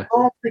orchestra?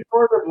 Oh,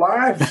 recorded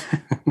live.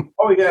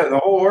 Oh, yeah, the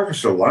whole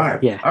orchestra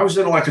live. Yeah. I was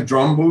in like a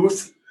drum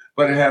booth,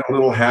 but it had a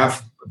little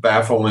half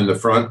baffle in the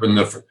front when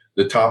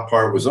the top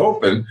part was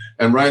open,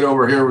 and right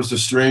over here was the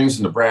strings,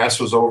 and the brass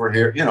was over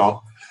here,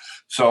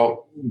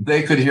 So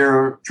they could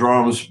hear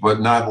drums, but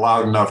not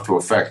loud enough to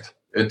affect.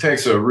 It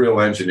takes a real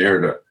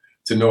engineer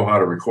to know how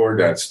to record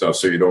that stuff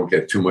so you don't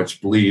get too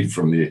much bleed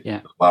from the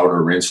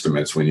louder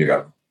instruments when you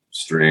got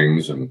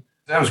strings. And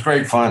that was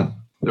great fun.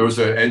 There was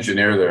an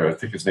engineer there. I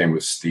think his name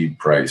was Steve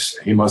Price.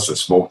 He must have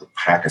smoked a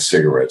pack of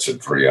cigarettes in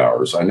 3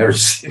 hours. I never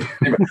seen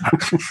him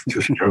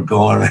just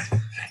going.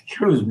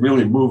 He was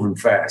really moving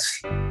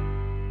fast.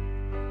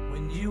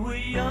 When you were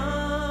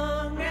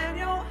young and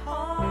your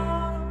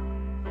heart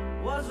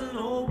was an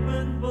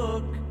open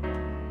book,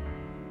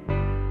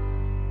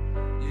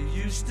 you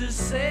used to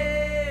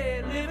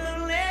say, live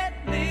and let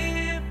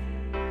live.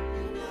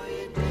 You know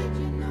you did,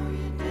 you know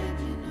you did,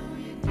 you know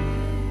you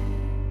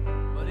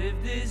did. But if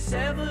this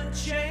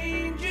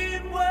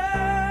ever-changing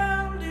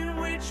world in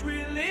which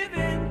we live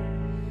in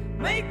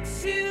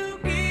makes you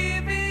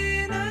give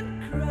in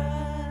and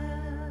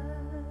cry,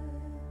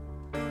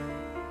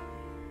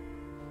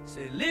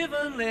 say live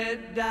and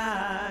let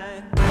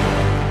die.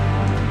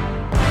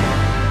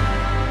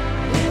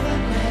 Live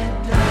and let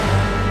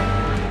die.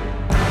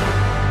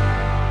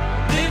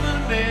 Live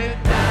and let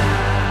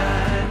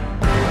die.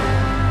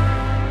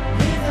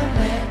 Live and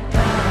let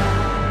die.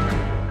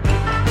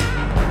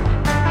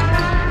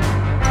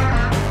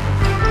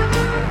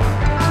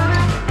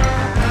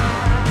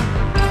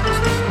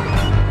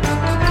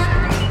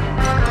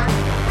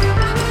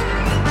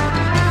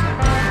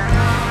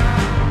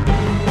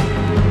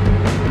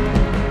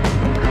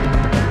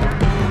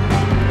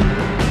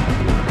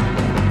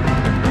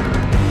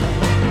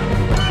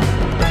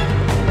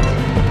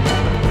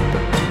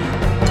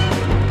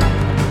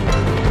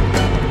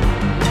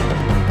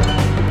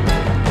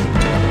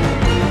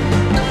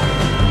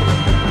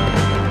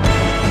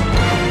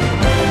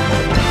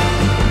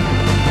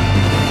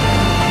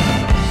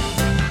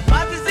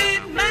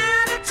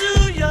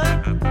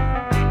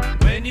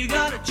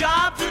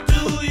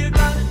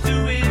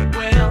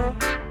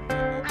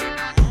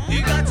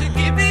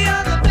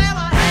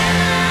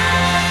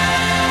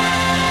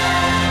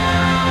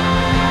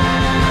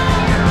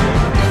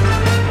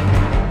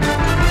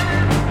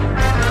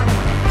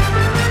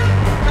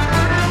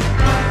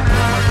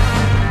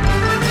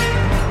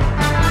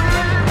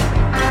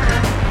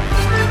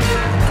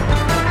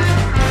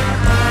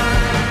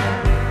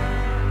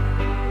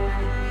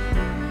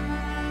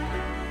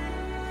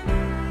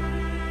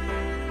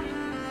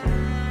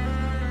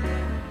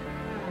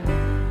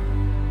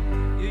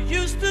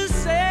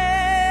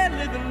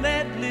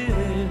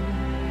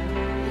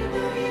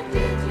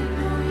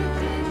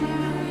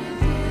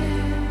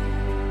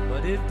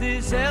 if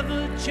this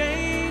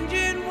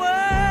ever-changing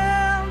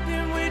world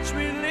in which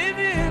we live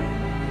in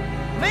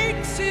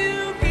makes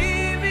you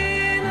give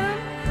in a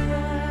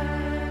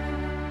cry,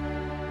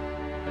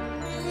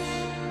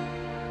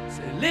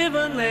 say live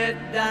and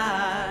let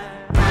die.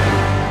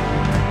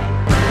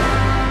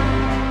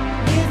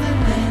 Live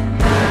and let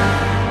die.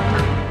 Live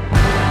and let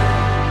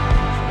die.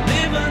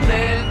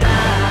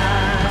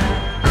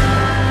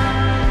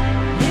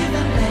 Live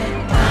and let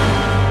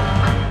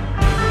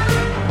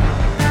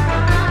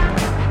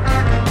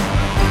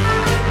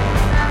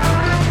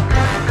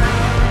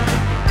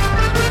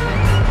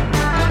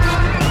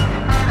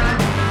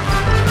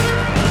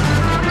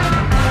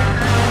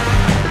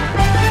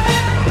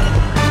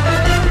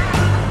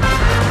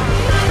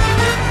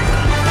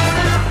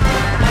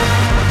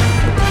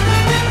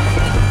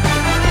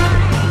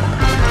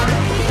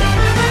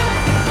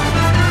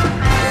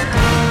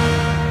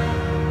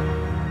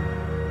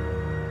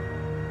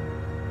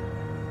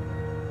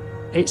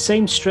It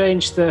seems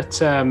strange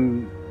that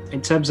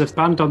in terms of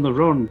Band on the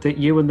Run, that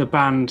you and the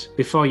band,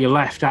 before you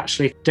left,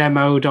 actually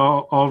demoed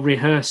or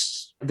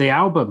rehearsed the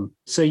album.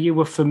 So you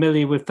were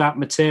familiar with that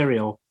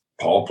material.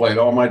 Paul played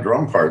all my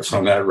drum parts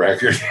on that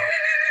record.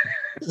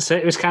 So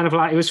it was kind of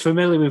like he was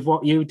familiar with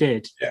what you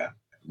did. Yeah.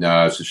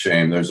 No, it's a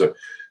shame. There is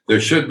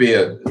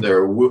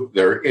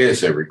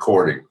a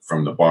recording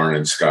from the barn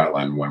in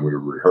Scotland when we were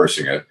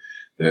rehearsing it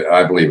that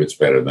I believe it's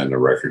better than the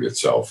record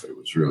itself. It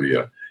was really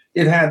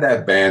it had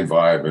that band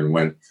vibe. And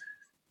when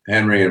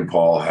Henry and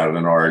Paul had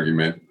an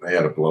argument, they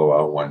had a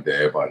blowout one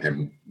day about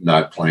him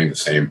not playing the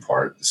same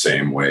part the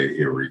same way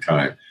every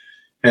time.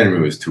 Henry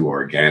was too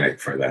organic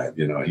for that.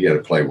 You know, he had to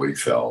play what he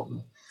felt.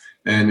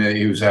 And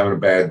he was having a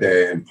bad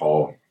day, and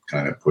Paul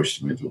kind of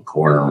pushed him into a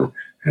corner.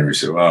 Henry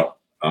said, well,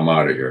 I'm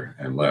out of here,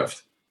 and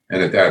left.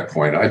 And at that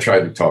point, I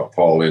tried to talk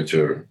Paul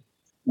into,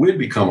 we'd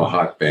become a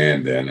hot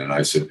band then. And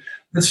I said,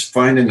 let's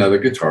find another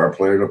guitar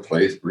player to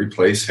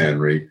replace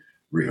Henry,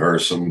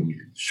 rehearse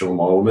him, show him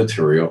all the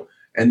material,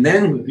 and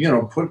then, you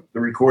know, put the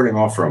recording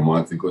off for a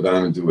month and go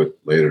down and do it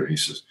later. He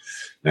says,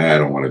 nah, I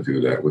don't want to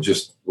do that. We'll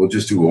just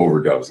do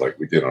overdubs like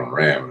we did on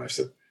Ram. And I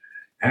said,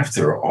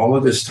 after all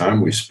of this time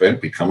we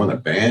spent becoming a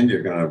band,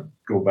 you're going to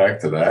go back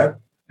to that?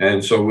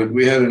 And so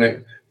we had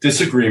a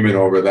disagreement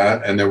over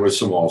that. And there were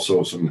some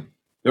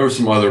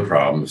other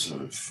problems,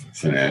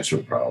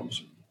 financial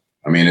problems.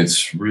 I mean,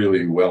 it's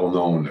really well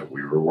known that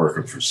we were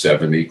working for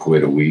 70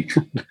 quid a week,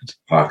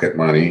 pocket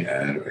money.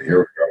 And here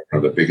we are, one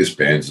of the biggest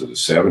bands of the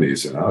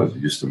 70s. And I was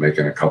used to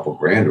making a couple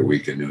grand a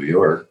week in New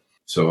York.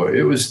 So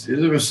there was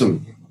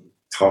some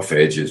tough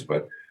edges,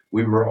 but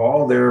we were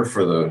all there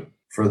for the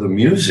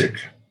music.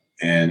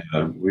 And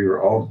we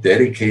were all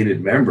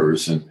dedicated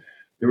members. And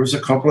there was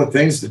a couple of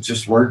things that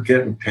just weren't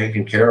getting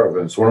taken care of.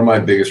 And it's one of my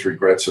biggest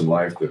regrets in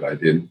life that I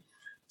didn't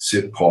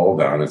sit Paul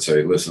down and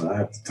say, listen, I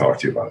have to talk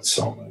to you about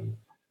something.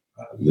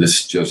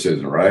 This just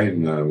isn't right,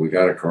 and we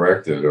got to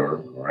correct it,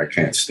 or I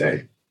can't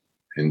stay.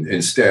 And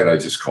instead, I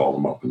just called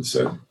him up and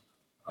said,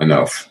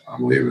 enough,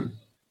 I'm leaving.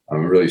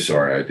 I'm really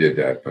sorry I did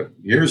that. But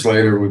years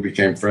later, we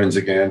became friends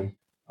again.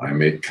 I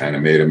made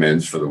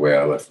amends for the way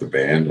I left the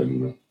band,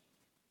 and,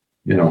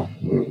 you know,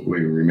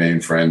 we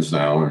remain friends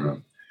now.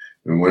 And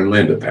when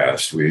Linda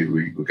passed,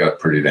 we got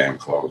pretty damn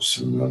close.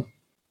 And,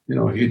 you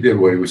know, he did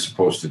what he was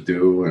supposed to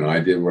do, and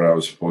I did what I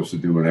was supposed to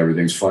do, and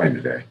everything's fine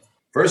today.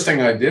 First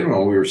thing I did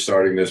when we were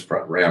starting this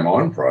Ram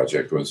On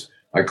project was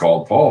I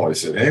called Paul. I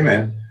said, hey,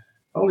 man,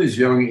 all these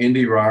young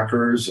indie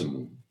rockers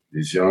and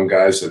these young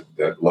guys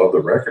that love the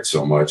record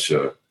so much,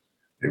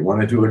 they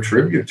want to do a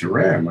tribute to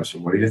Ram. I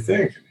said, what do you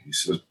think? And he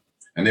says,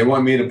 and they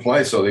want me to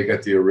play so they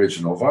get the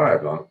original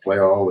vibe. I'll play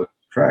all the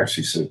tracks.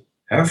 He said,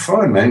 have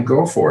fun, man.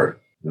 Go for it.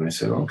 And I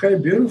said, okay,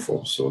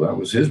 beautiful. So that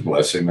was his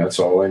blessing. That's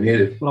all I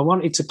needed. Well, I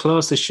wanted to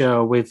close the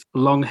show with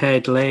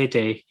Long-Haired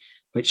Lady,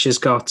 which has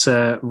got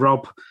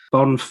Rob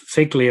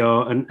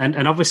Bonfiglio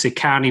and obviously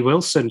Carney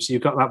Wilson. So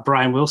you've got that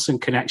Brian Wilson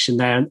connection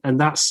there. And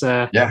that's,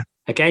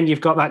 again,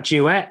 you've got that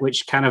duet,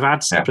 which kind of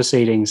adds to the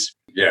proceedings.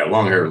 Yeah,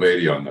 Long-Haired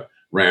Lady on the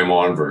Ram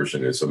On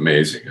version is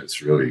amazing.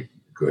 It's really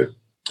good.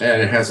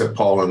 And it has a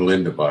Paul and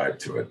Linda vibe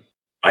to it.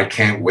 I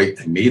can't wait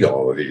to meet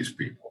all of these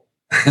people.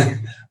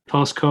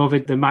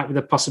 Post-COVID, there might be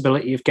the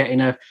possibility of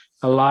getting a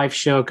live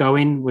show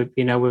going with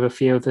a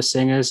few of the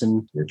singers.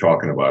 And we're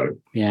talking about it.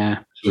 Yeah.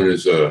 As soon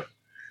as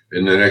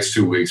in the next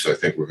 2 weeks, I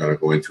think we're going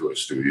to go into a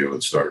studio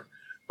and start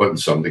putting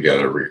something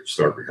together,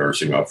 start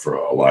rehearsing up for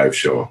a live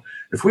show.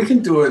 If we can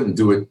do it and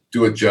do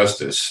it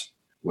justice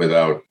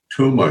without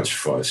too much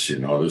fuss, you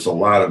know, there's a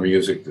lot of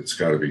music that's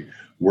got to be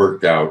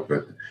worked out,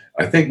 but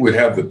I think we'd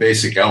have the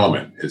basic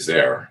element is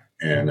there.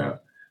 And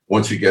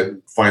once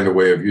you find a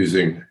way of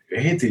using, I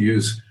hate to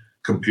use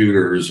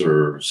computers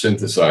or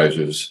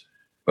synthesizers,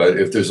 but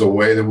if there's a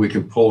way that we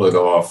can pull it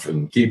off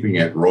and keeping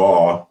it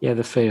raw,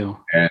 the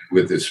feel, and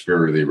with the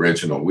spirit of the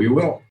original, we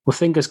will. Well,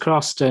 fingers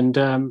crossed. And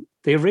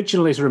The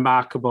original is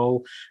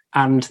remarkable,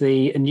 and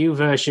the new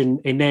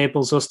version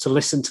enables us to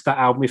listen to that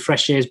album with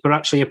fresh ears, but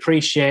actually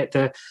appreciate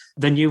the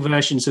new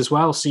versions as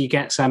well. So you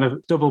get kind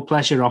of double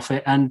pleasure off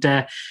it. And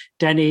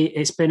Denny,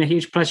 it's been a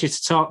huge pleasure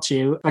to talk to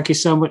you. Thank you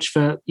so much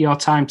for your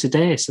time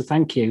today. So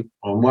thank you.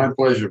 Oh, my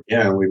pleasure.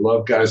 Yeah, we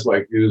love guys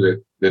like you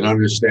that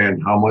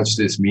understand how much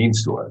this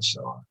means to us.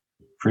 So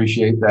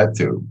appreciate that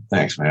too.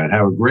 Thanks, man.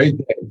 Have a great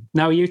day.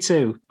 No, you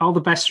too. All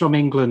the best from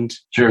England.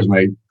 Cheers,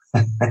 mate.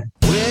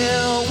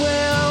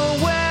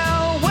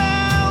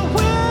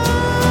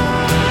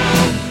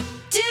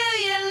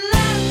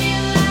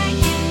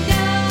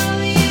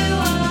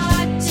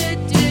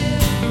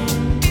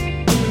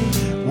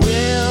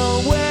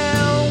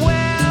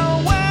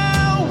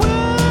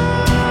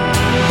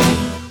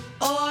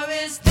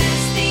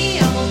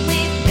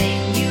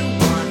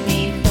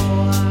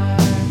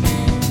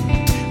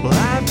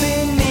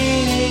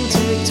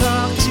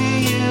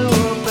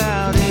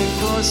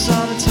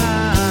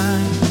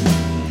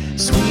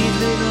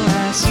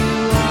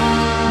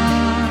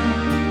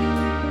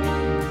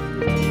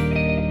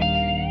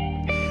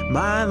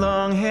 My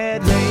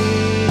long-haired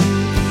lady,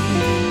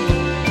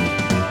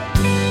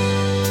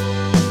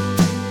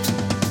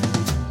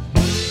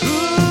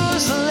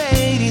 who's the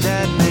lady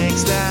that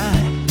makes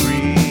that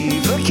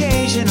brief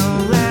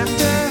occasional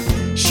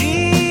laughter?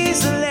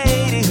 She's the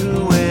lady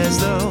who wears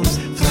those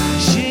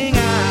flashing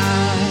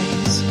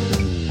eyes,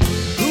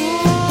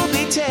 who'll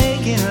be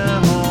taking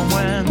her home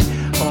when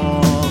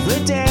all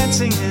the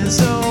dancing is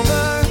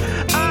over.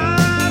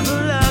 I'm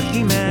the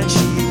lucky man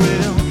she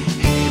will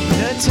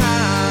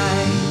hypnotize.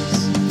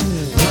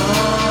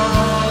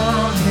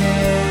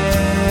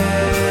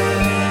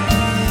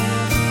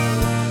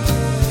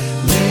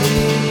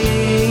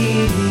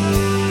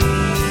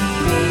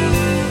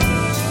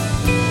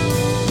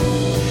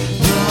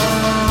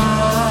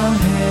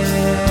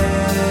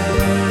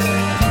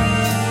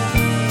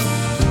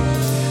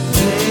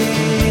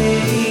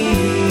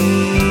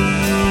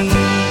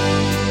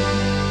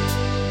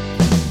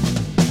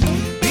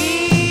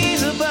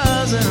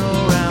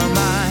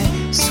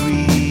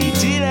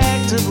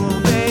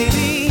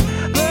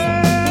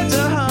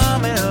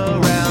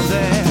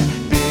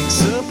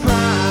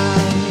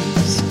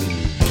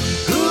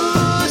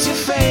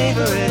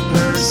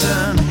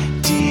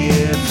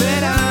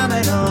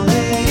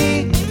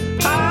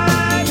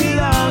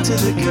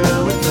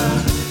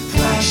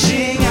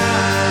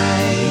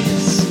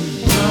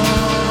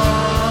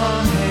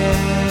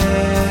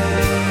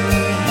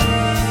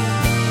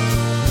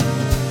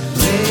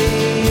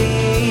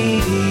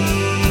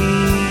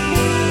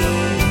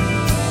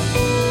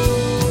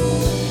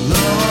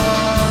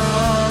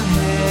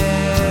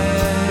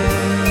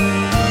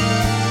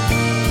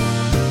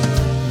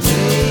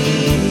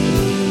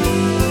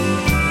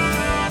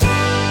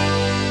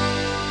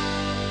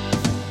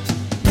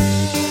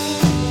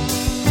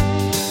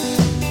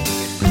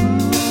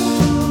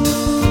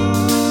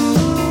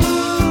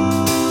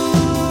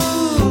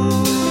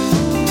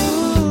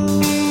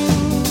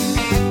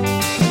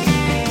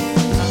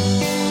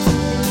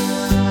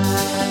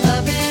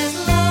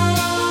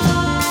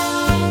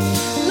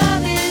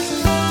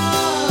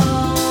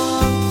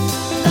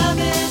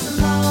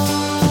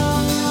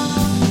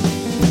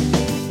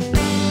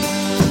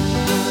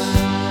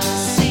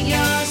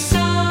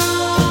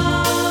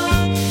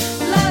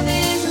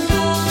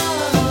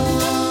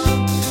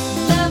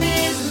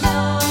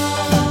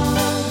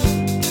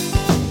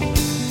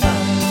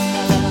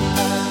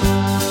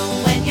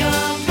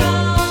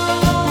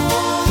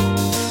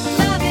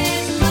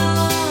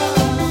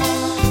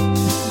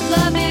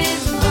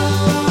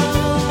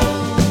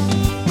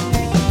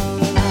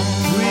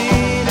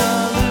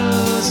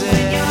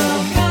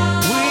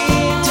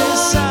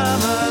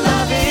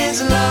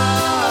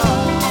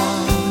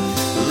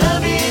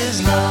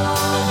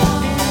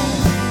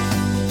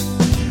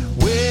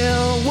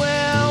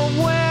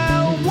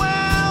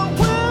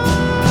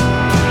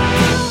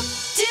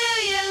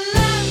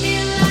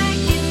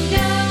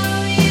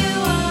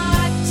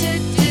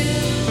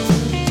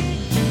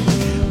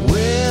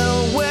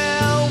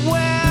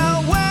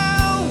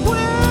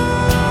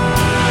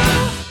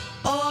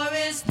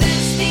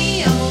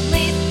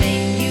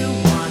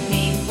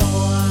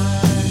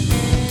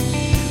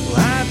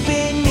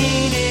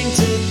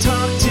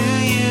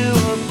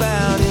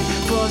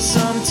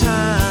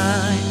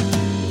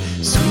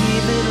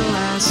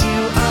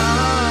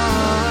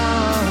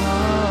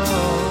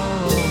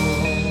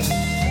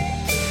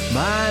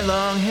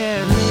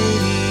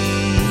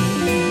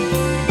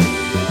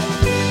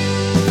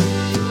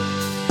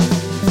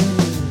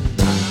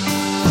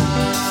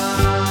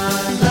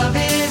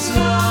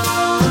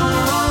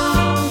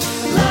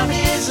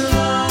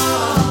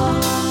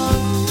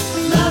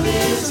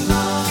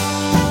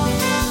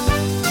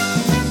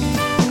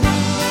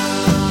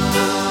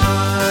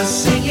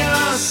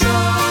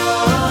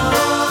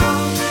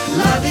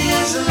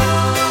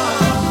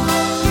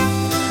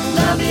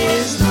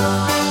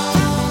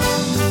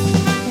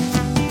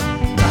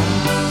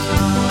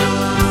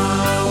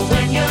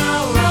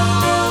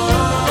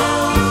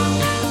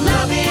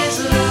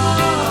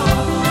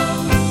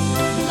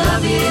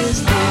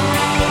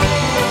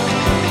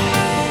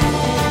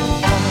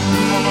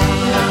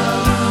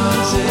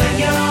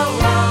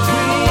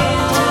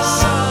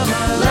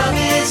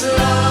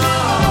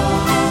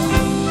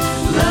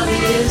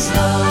 is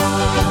love.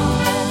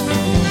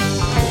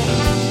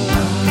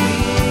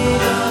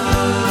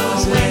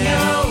 When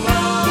you're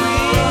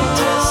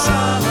winter,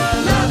 summer,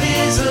 love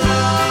is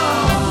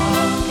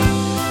love.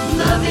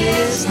 Love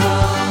is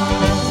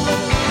love.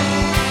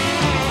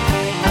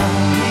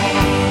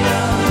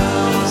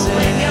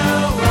 When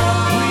you're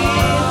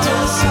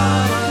winter,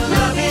 summer,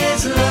 love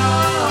is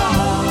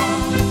love.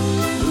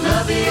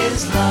 Love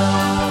is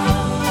love.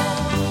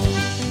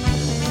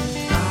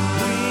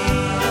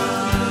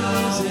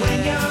 When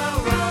you're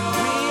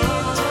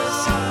winter,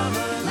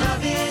 summer,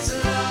 love is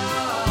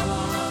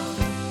love.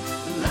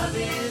 Love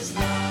is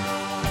love.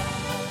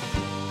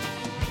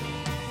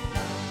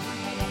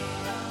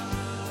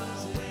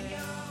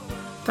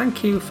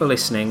 Thank you for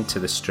listening to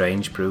the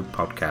Strange Brew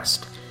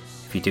podcast.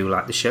 If you do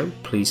like the show,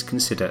 please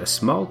consider a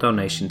small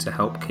donation to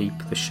help keep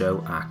the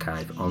show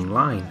archive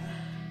online.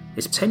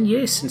 It's 10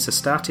 years since I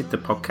started the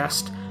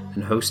podcast,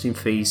 and hosting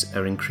fees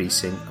are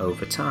increasing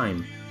over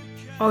time.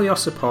 All your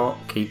support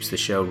keeps the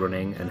show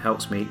running and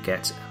helps me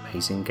get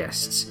amazing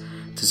guests.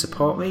 To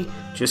support me,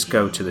 just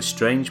go to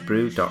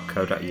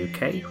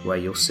thestrangebrew.co.uk where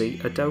you'll see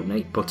a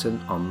donate button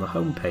on the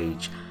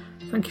homepage.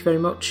 Thank you very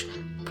much.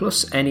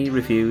 Plus, any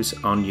reviews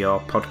on your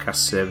podcast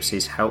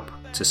services help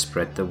to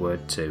spread the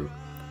word too.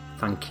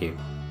 Thank you.